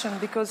this question,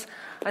 because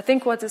I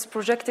think what is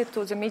projected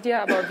to the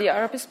media about the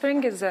Arab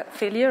Spring is a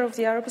failure of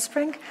the Arab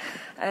Spring.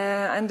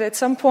 And at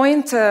some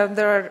point,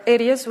 there are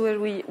areas where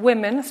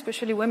women,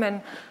 especially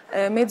women,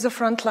 made the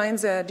front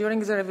lines during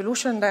the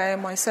revolution. I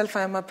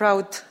am a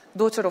proud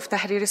daughter of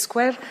Tahrir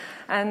Square,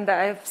 and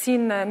I've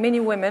seen many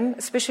women,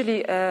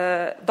 especially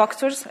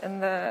doctors,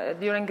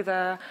 during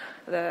the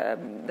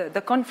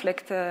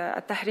conflict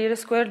at Tahrir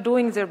Square,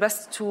 doing their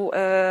best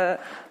to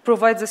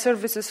provide the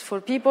services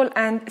for people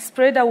and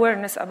spread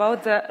awareness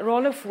about the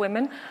role of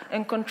women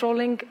in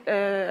controlling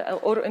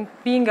or in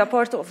being a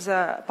part of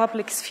the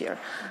public sphere.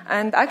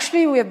 And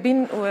actually, we have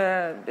been.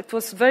 It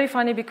was very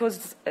funny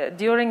because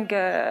during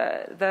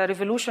the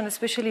revolution,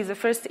 especially the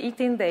first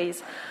 18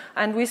 days,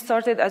 and we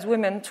started as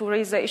women to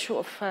raise the issue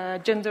of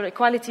gender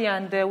equality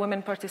and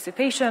women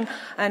participation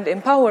and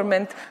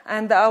empowerment,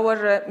 and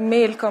our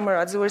male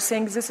comrades were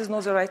saying this is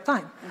not the right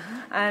time.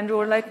 And we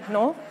were like,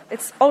 no,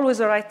 it's always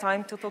the right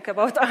time to talk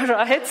about our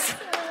rights.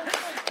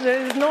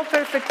 There is no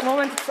perfect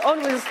moment. It's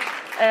always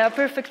a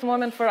perfect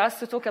moment for us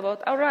to talk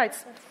about our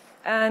rights.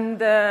 And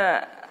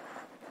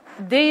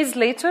days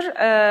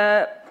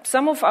later,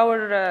 some of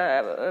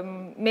our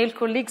male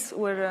colleagues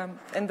were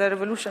in the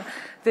revolution.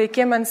 They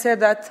came and said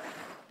that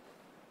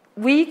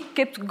we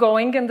kept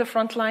going in the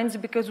front lines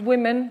because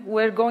women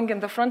were going in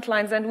the front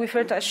lines, and we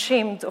felt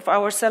ashamed of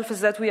ourselves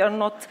that we are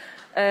not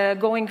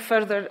going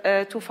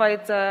further to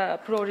fight the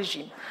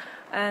pro-regime.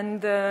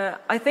 And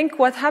I think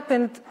what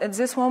happened at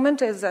this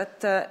moment is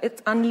that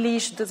it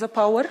unleashed the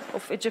power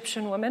of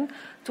Egyptian women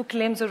to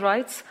claim their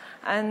rights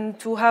and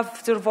to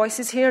have their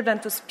voices heard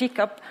and to speak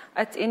up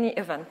at any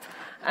event.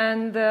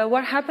 And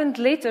what happened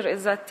later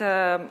is that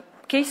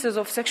cases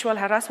of sexual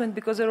harassment,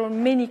 because there were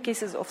many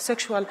cases of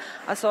sexual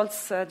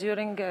assaults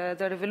during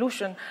the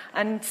revolution,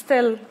 and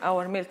still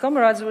our male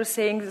comrades were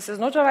saying this is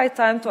not the right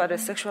time to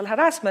address sexual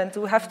harassment,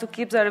 we have to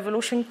keep the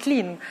revolution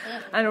clean.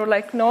 And we're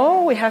like,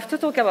 no, we have to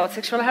talk about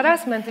sexual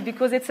harassment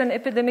because it's an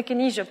epidemic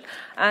in Egypt.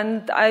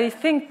 And I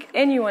think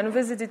anyone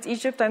visited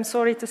Egypt, I'm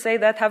sorry to say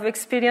that, have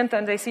experienced,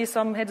 and I see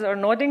some heads are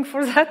nodding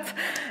for that,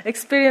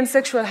 experienced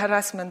sexual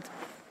harassment.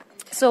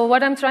 So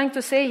what I'm trying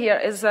to say here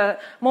is the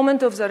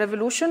moment of the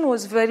revolution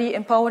was very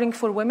empowering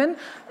for women.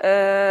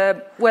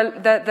 The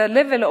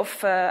level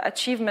of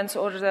achievements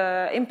or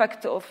the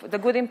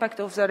good impact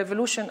of the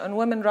revolution on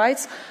women's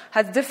rights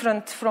had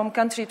different from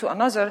country to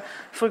another.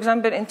 For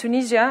example, in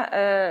Tunisia,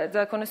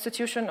 the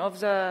constitution of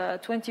the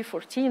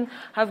 2014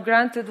 have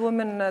granted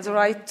women the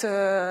right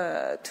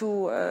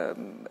to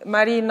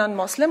marry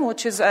non-Muslim,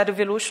 which is a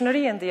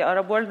revolutionary in the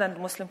Arab world and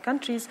Muslim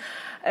countries.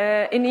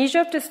 In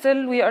Egypt,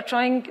 still we are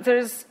trying. There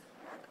is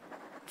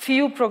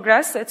few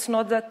progress. It's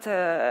not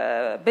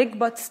that big,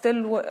 but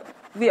still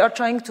we are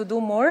trying to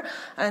do more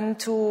and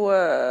to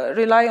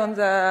rely on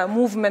the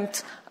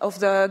movement of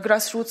the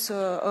grassroots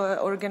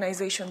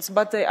organizations.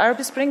 But the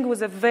Arab Spring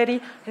was a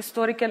very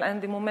historical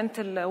and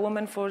monumental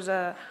moment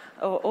for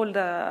all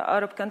the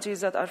Arab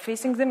countries that are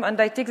facing them. And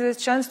I take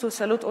this chance to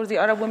salute all the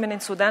Arab women in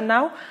Sudan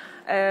now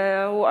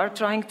who are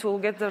trying to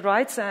get the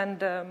rights,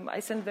 and I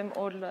send them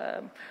all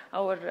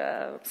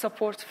our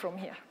support from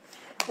here.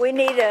 We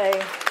need a...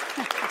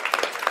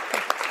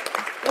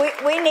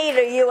 We need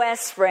a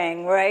U.S.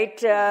 spring, right,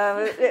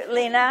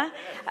 Leana?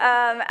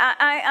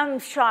 I'm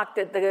shocked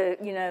that the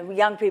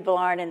young people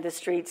aren't in the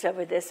streets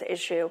over this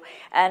issue,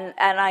 and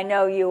I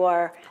know you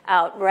are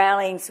out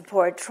rallying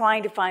support,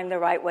 trying to find the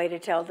right way to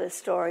tell this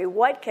story.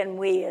 What can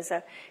we as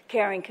a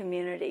caring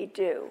community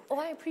do? Oh,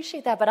 I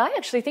appreciate that, but I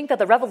actually think that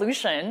the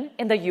revolution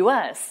in the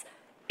U.S.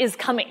 is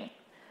coming,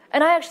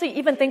 and I actually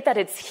even think that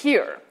it's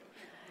here.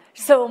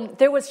 So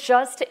there was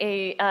just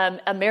a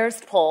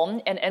Marist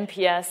poll, an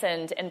NPS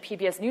and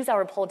PBS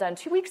NewsHour poll done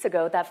 2 weeks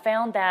ago that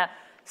found that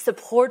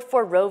support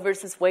for Roe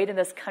versus Wade in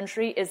this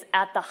country is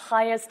at the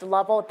highest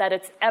level that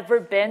it's ever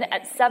been,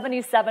 at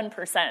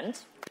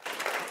 77%.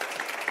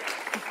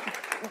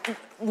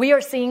 We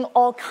are seeing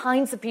all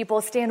kinds of people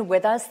stand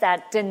with us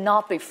that did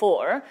not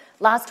before.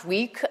 Last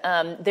week,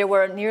 there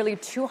were nearly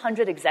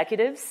 200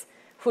 executives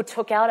who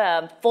took out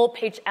a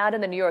full-page ad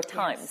in the New York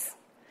Times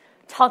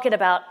talking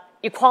about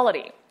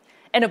equality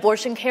and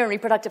abortion care and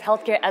reproductive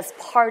health care as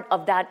part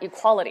of that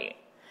equality.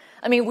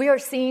 I mean, we are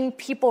seeing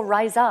people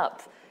rise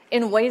up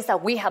in ways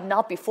that we have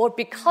not before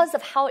because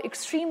of how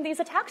extreme these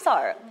attacks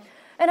are.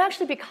 And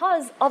actually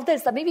because of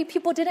this, that maybe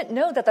people didn't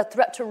know that the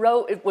threat to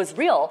Roe was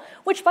real,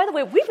 which, by the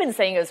way, we've been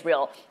saying is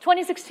real.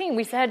 2016,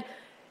 we said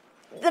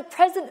the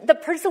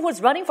person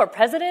who's running for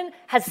president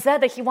has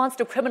said that he wants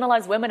to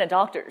criminalize women and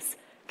doctors.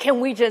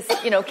 Can we just,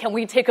 can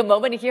we take a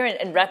moment here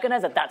and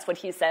recognize that that's what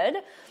he said?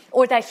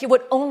 Or that he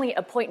would only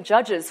appoint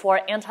judges for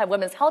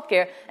anti-women's health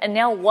care, and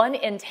now 1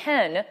 in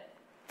 10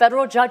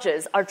 federal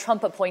judges are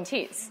Trump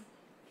appointees.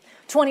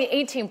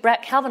 2018,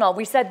 Brett Kavanaugh,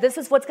 we said this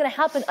is what's going to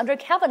happen under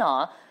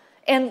Kavanaugh,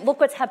 and look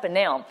what's happened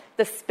now.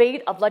 The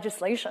spate of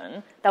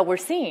legislation that we're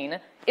seeing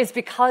is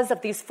because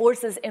of these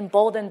forces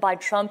emboldened by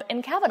Trump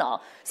and Kavanaugh.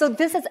 So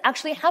this has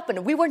actually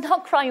happened. We were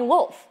not crying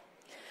wolf.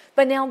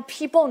 But now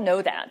people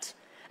know that.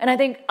 And I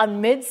think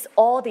amidst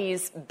all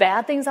these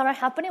bad things that are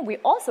happening, we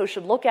also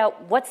should look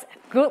at what's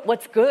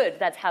good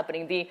that's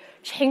happening, the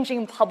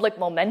changing public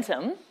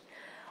momentum.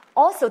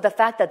 Also, the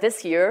fact that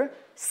this year,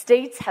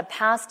 states have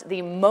passed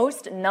the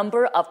most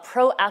number of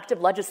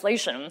proactive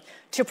legislation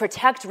to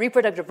protect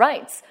reproductive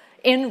rights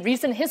in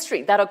recent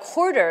history, that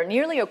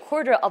nearly a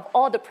quarter of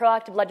all the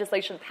proactive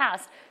legislation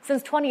passed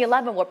since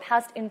 2011 were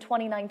passed in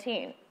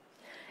 2019.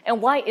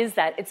 And why is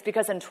that? It's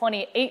because in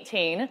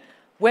 2018,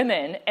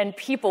 women and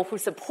people who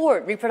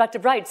support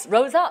reproductive rights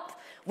rose up.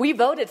 We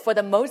voted for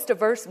the most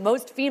diverse,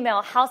 most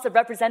female House of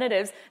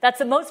Representatives. That's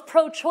the most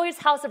pro-choice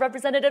House of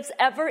Representatives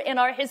ever in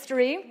our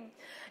history.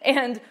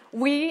 And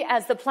we,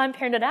 as the Planned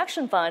Parenthood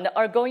Action Fund,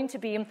 are going to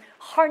be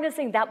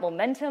harnessing that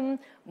momentum,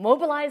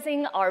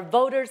 mobilizing our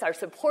voters, our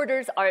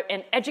supporters,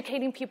 and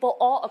educating people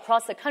all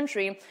across the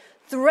country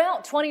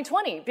throughout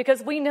 2020,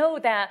 because we know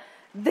that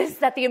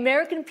the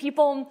American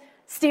people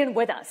stand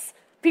with us.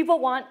 People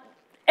want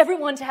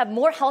everyone to have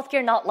more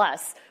healthcare, not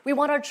less. We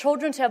want our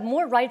children to have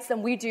more rights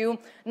than we do,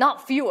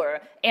 not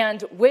fewer.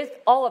 And with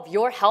all of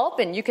your help,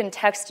 and you can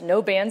text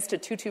no bans to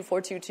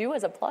 22422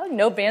 as a plug,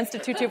 no bans to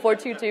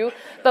 22422.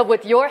 But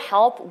with your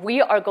help,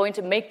 we are going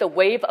to make the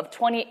wave of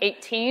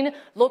 2018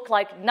 look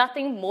like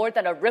nothing more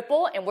than a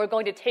ripple, and we're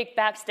going to take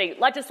back state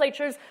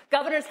legislatures,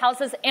 governors'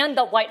 houses, and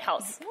the White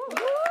House.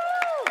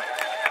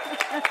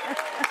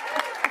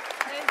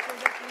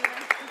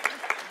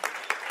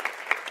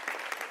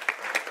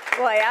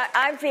 Boy,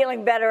 I'm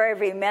feeling better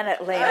every minute,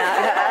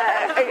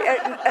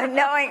 Leana.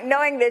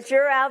 knowing that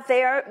you're out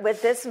there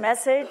with this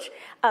message,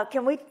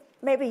 can we?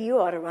 Maybe you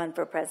ought to run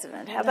for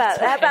president. How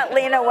about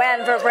Leana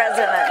Wen for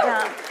president?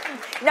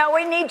 No,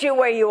 we need you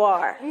where you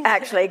are,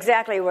 actually,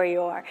 exactly where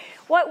you are.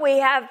 What we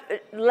have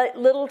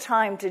little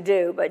time to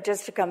do, but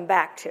just to come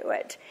back to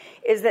it,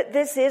 is that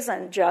this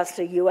isn't just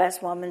a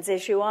U.S. woman's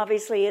issue.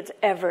 Obviously, it's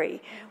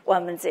every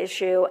woman's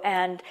issue,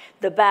 and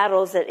the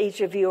battles that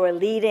each of you are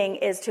leading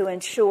is to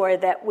ensure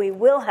that we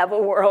will have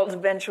a world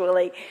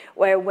eventually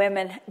where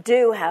women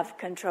do have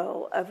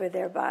control over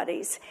their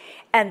bodies.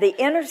 And the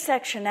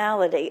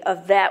intersectionality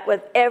of that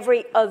with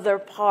every other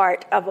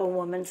part of a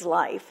woman's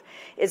life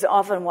is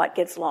often what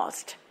gets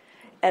lost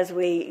as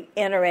we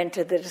enter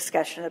into the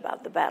discussion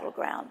about the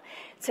battleground.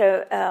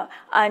 So,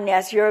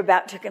 Agnes, you're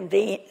about to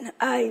convene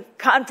a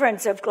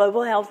conference of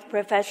global health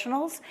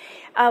professionals.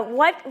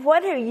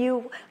 What are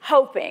you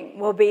hoping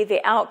will be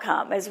the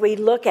outcome as we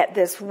look at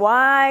this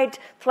wide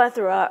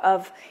plethora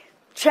of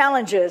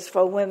challenges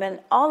for women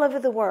all over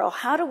the world?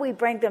 How do we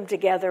bring them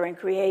together and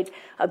create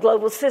a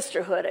global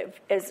sisterhood,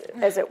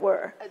 as it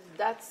were?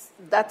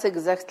 That's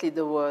exactly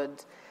the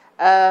word.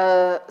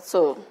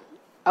 So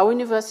our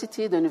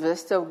university, the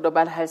University of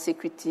Global Health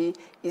Equity,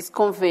 is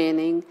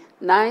convening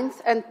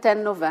 9th and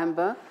 10th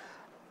November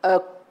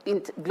a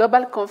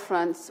global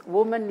conference,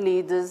 Women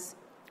Leaders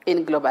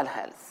in Global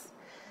Health.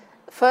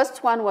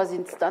 First one was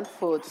in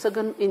Stanford,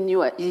 second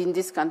in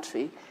this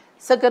country,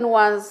 second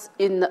was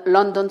in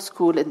London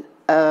School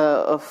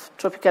of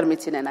Tropical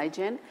Medicine and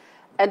Hygiene,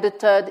 and the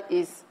third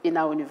is in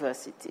our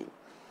university.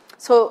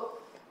 So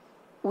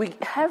we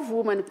have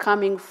women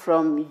coming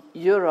from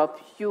Europe,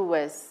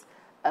 US,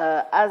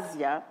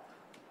 Asia.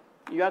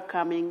 You are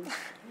coming.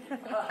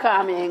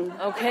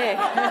 Okay.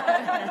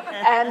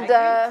 And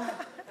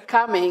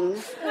coming.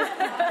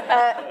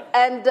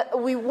 And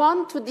we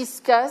want to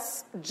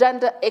discuss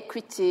gender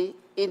equity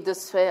in the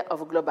sphere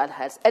of global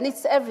health. And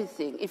it's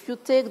everything. If you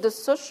take the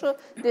social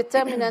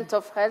determinant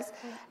of health,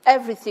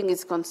 everything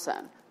is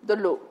concerned. The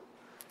law,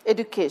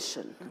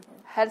 education,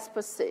 health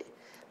per se.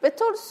 But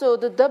also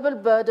the double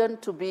burden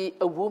to be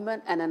a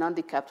woman and an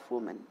handicapped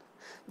woman.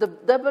 The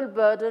double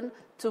burden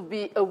to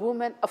be a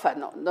woman,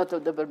 not a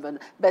double burden,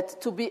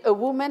 but to be a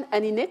woman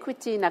and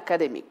inequity in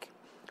academic.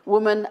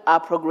 Women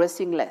are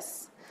progressing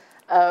less.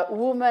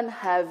 Women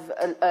have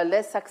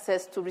less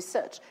access to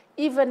research.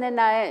 Even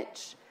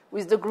NIH,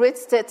 with the great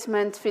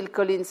statement Phil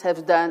Collins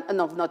have done,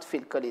 not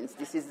Phil Collins,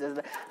 this is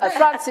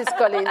Francis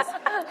Collins,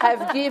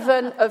 have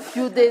given a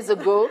few days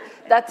ago,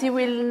 that he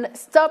will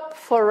stop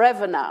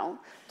forever now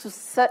to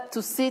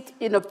sit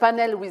in a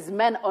panel with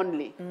men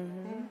only.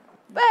 Mm-hmm.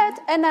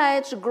 But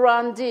NIH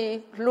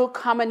grandee, look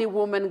how many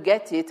women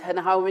get it and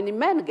how many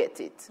men get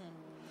it. Mm-hmm.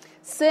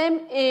 Same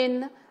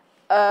in,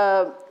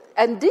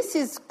 and this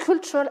is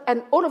cultural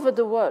and all over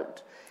the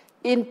world,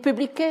 in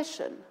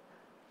publication.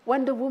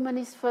 When the woman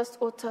is first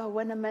author,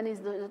 when a man is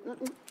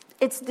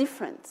it's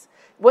different.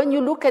 When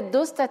you look at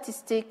those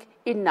statistics,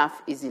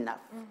 enough is enough.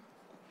 Mm.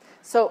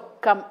 So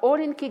come all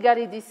in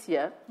Kigali this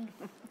year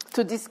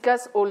to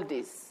discuss all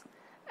this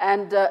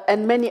and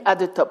many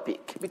other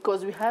topics,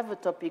 because we have a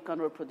topic on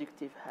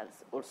reproductive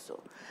health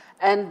also.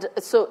 And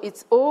so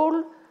it's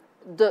all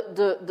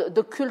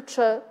the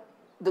culture,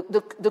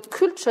 the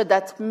culture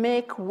that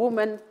make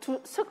women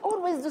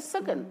always the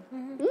second.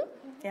 Mm-hmm. Hmm?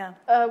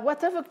 Yeah.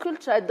 Whatever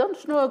culture, I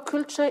don't know a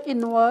culture in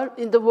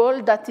the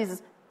world that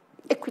is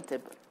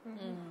equitable.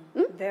 Mm.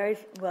 Hmm? Very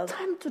well.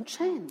 Time to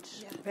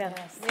change. Yeah.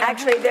 Yes.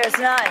 Actually, there's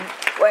none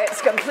where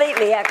it's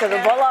completely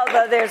equitable,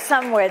 although there's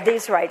some where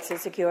these rights are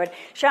secured.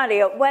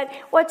 Shadia,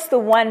 what's the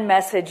one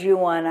message you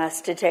want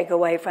us to take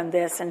away from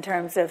this in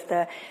terms of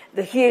the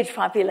huge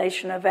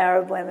population of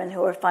Arab women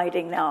who are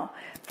fighting now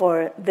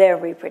for their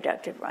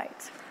reproductive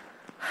rights?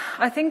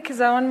 I think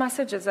the one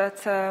message is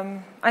that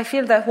I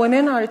feel that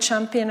women are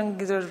championing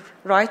their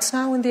rights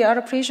now in the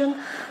Arab region,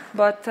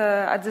 but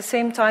at the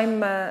same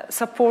time,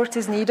 support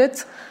is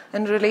needed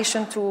in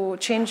relation to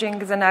changing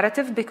the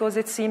narrative, because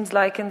it seems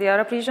like in the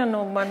Arab region,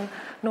 no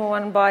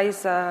one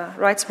buys a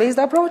rights-based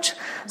approach.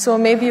 So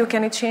maybe you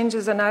can change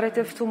the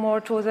narrative to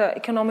the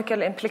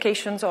economical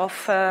implications of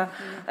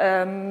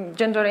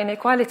gender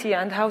inequality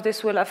and how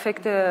this will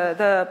affect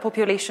the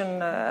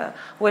population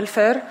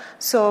welfare.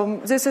 So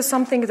this is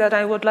something that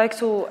I would like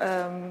to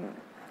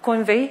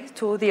convey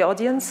to the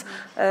audience,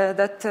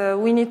 that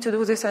we need to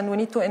do this and we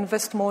need to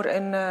invest more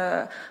in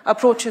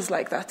approaches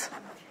like that.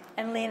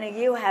 And Leana,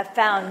 you have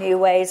found new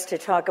ways to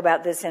talk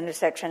about this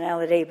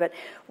intersectionality, but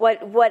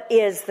what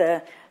is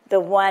the the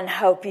one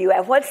hope you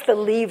have? What's the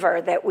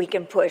lever that we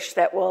can push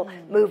that will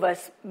move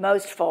us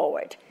most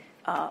forward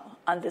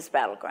on this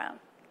battleground?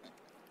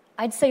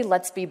 I'd say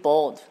let's be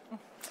bold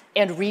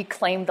and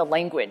reclaim the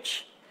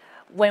language.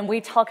 When we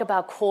talk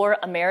about core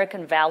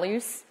American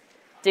values,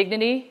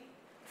 dignity,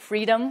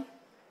 freedom,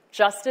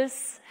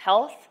 justice,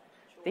 health,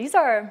 these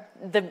are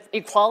the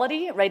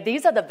equality, right?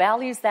 These are the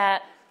values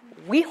that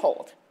we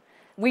hold.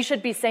 We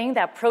should be saying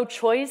that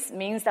pro-choice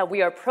means that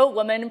we are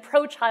pro-woman,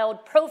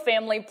 pro-child,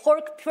 pro-family,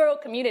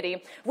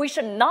 pro-community. We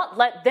should not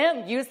let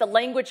them use the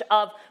language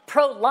of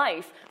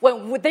pro-life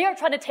when they are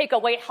trying to take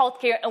away health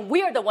care, and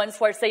we are the ones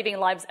who are saving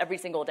lives every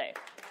single day.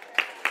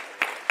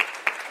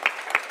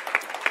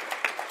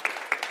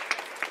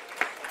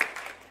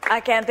 I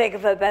can't think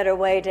of a better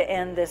way to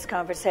end this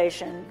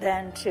conversation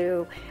than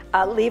to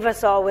leave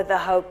us all with the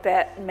hope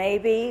that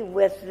maybe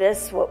with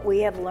this, what we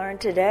have learned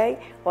today,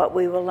 what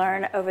we will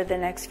learn over the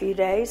next few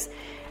days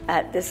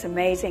at this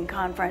amazing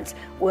conference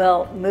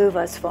will move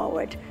us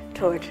forward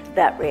toward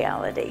that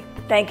reality.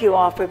 Thank you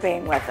all for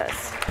being with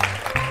us.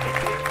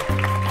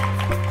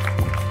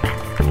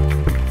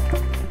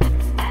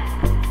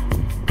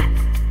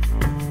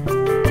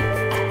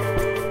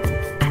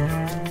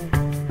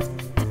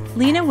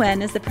 Leana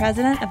Wen is the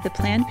president of the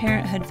Planned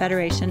Parenthood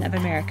Federation of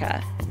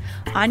America.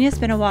 Agnes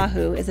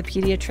Binagwaho is a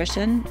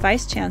pediatrician,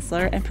 vice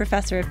chancellor, and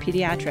professor of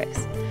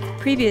pediatrics.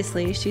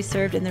 Previously, she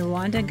served in the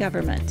Rwandan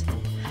government.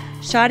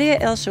 Shadia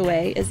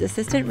Elshiwy is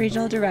assistant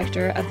regional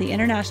director of the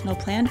International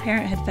Planned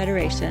Parenthood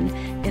Federation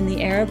in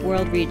the Arab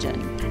world region.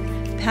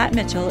 Pat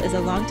Mitchell is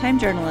a longtime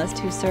journalist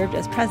who served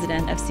as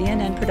president of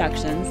CNN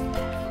Productions.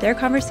 Their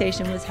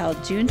conversation was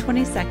held June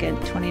 22,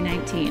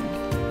 2019.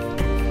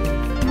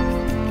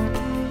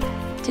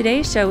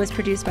 Today's show was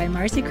produced by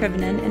Marcy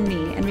Krivenin and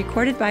me and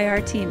recorded by our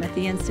team at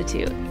the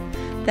Institute.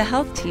 The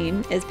health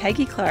team is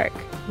Peggy Clark,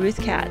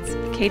 Ruth Katz,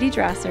 Katie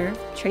Drasser,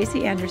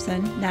 Tracy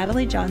Anderson,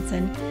 Natalie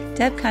Johnson,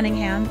 Deb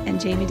Cunningham,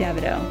 and Jamie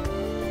Davido.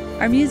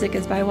 Our music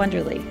is by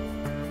Wonderly.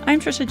 I'm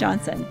Trisha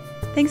Johnson.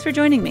 Thanks for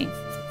joining me.